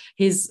everything. But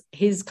his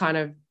kind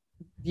of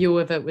view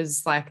of it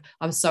was like,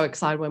 I was so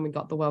excited when we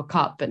got the World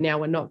Cup, but now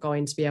we're not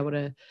going to be able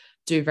to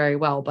do very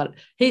well. But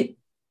you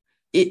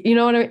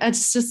know what I mean?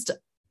 It's just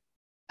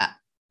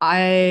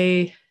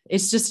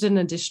it's just an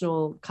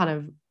additional kind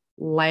of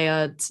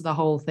layer to the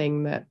whole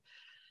thing that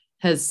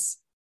has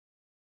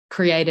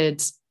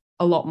created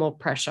a lot more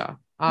pressure.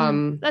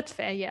 That's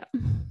fair, yeah.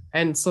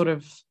 And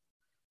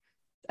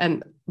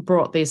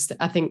brought this,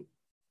 I think,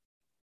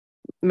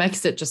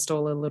 makes it just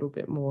all a little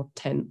bit more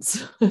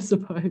tense, I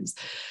suppose,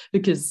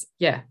 because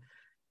you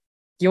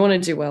want to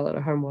do well at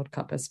a home World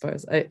Cup, I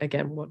suppose.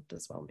 Again, what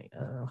does well mean?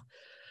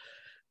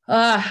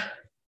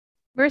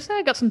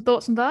 Marissa, got some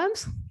thoughts and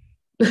vibes?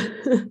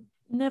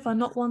 Never,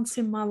 not once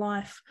in my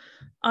life.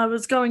 I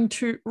was going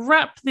to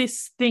wrap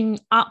this thing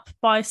up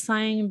by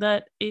saying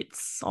that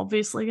it's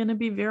obviously going to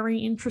be very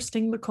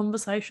interesting, the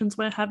conversations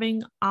we're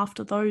having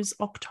after those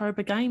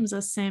October games.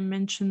 As Sam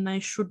mentioned, they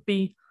should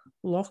be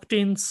locked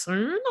in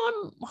soon,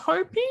 I'm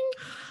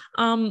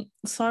hoping.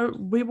 So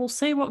we will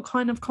see what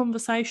kind of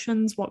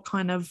conversations, what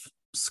kind of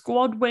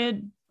squad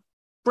we're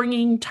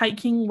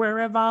taking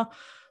wherever,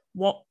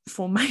 what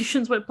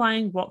formations we're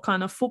playing, what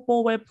kind of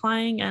football we're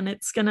playing, and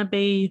it's going to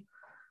be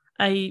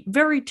a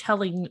very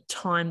telling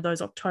time,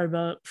 those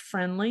October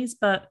friendlies.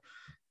 But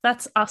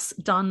that's us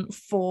done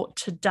for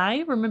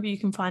today. Remember, you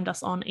can find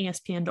us on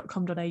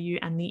espn.com.au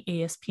and the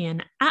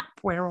ESPN app.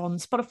 We're on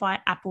Spotify,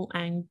 Apple,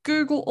 and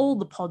Google, all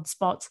the pod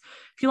spots.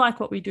 If you like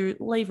what we do,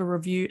 leave a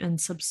review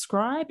and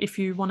subscribe. If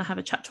you want to have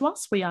a chat to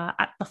us, we are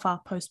at the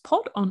Far Post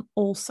Pod on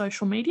all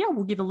social media.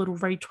 We'll give a little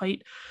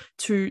retweet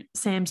to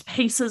Sam's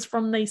pieces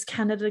from these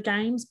Canada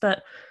games.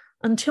 But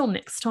until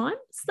next time,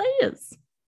 stay us.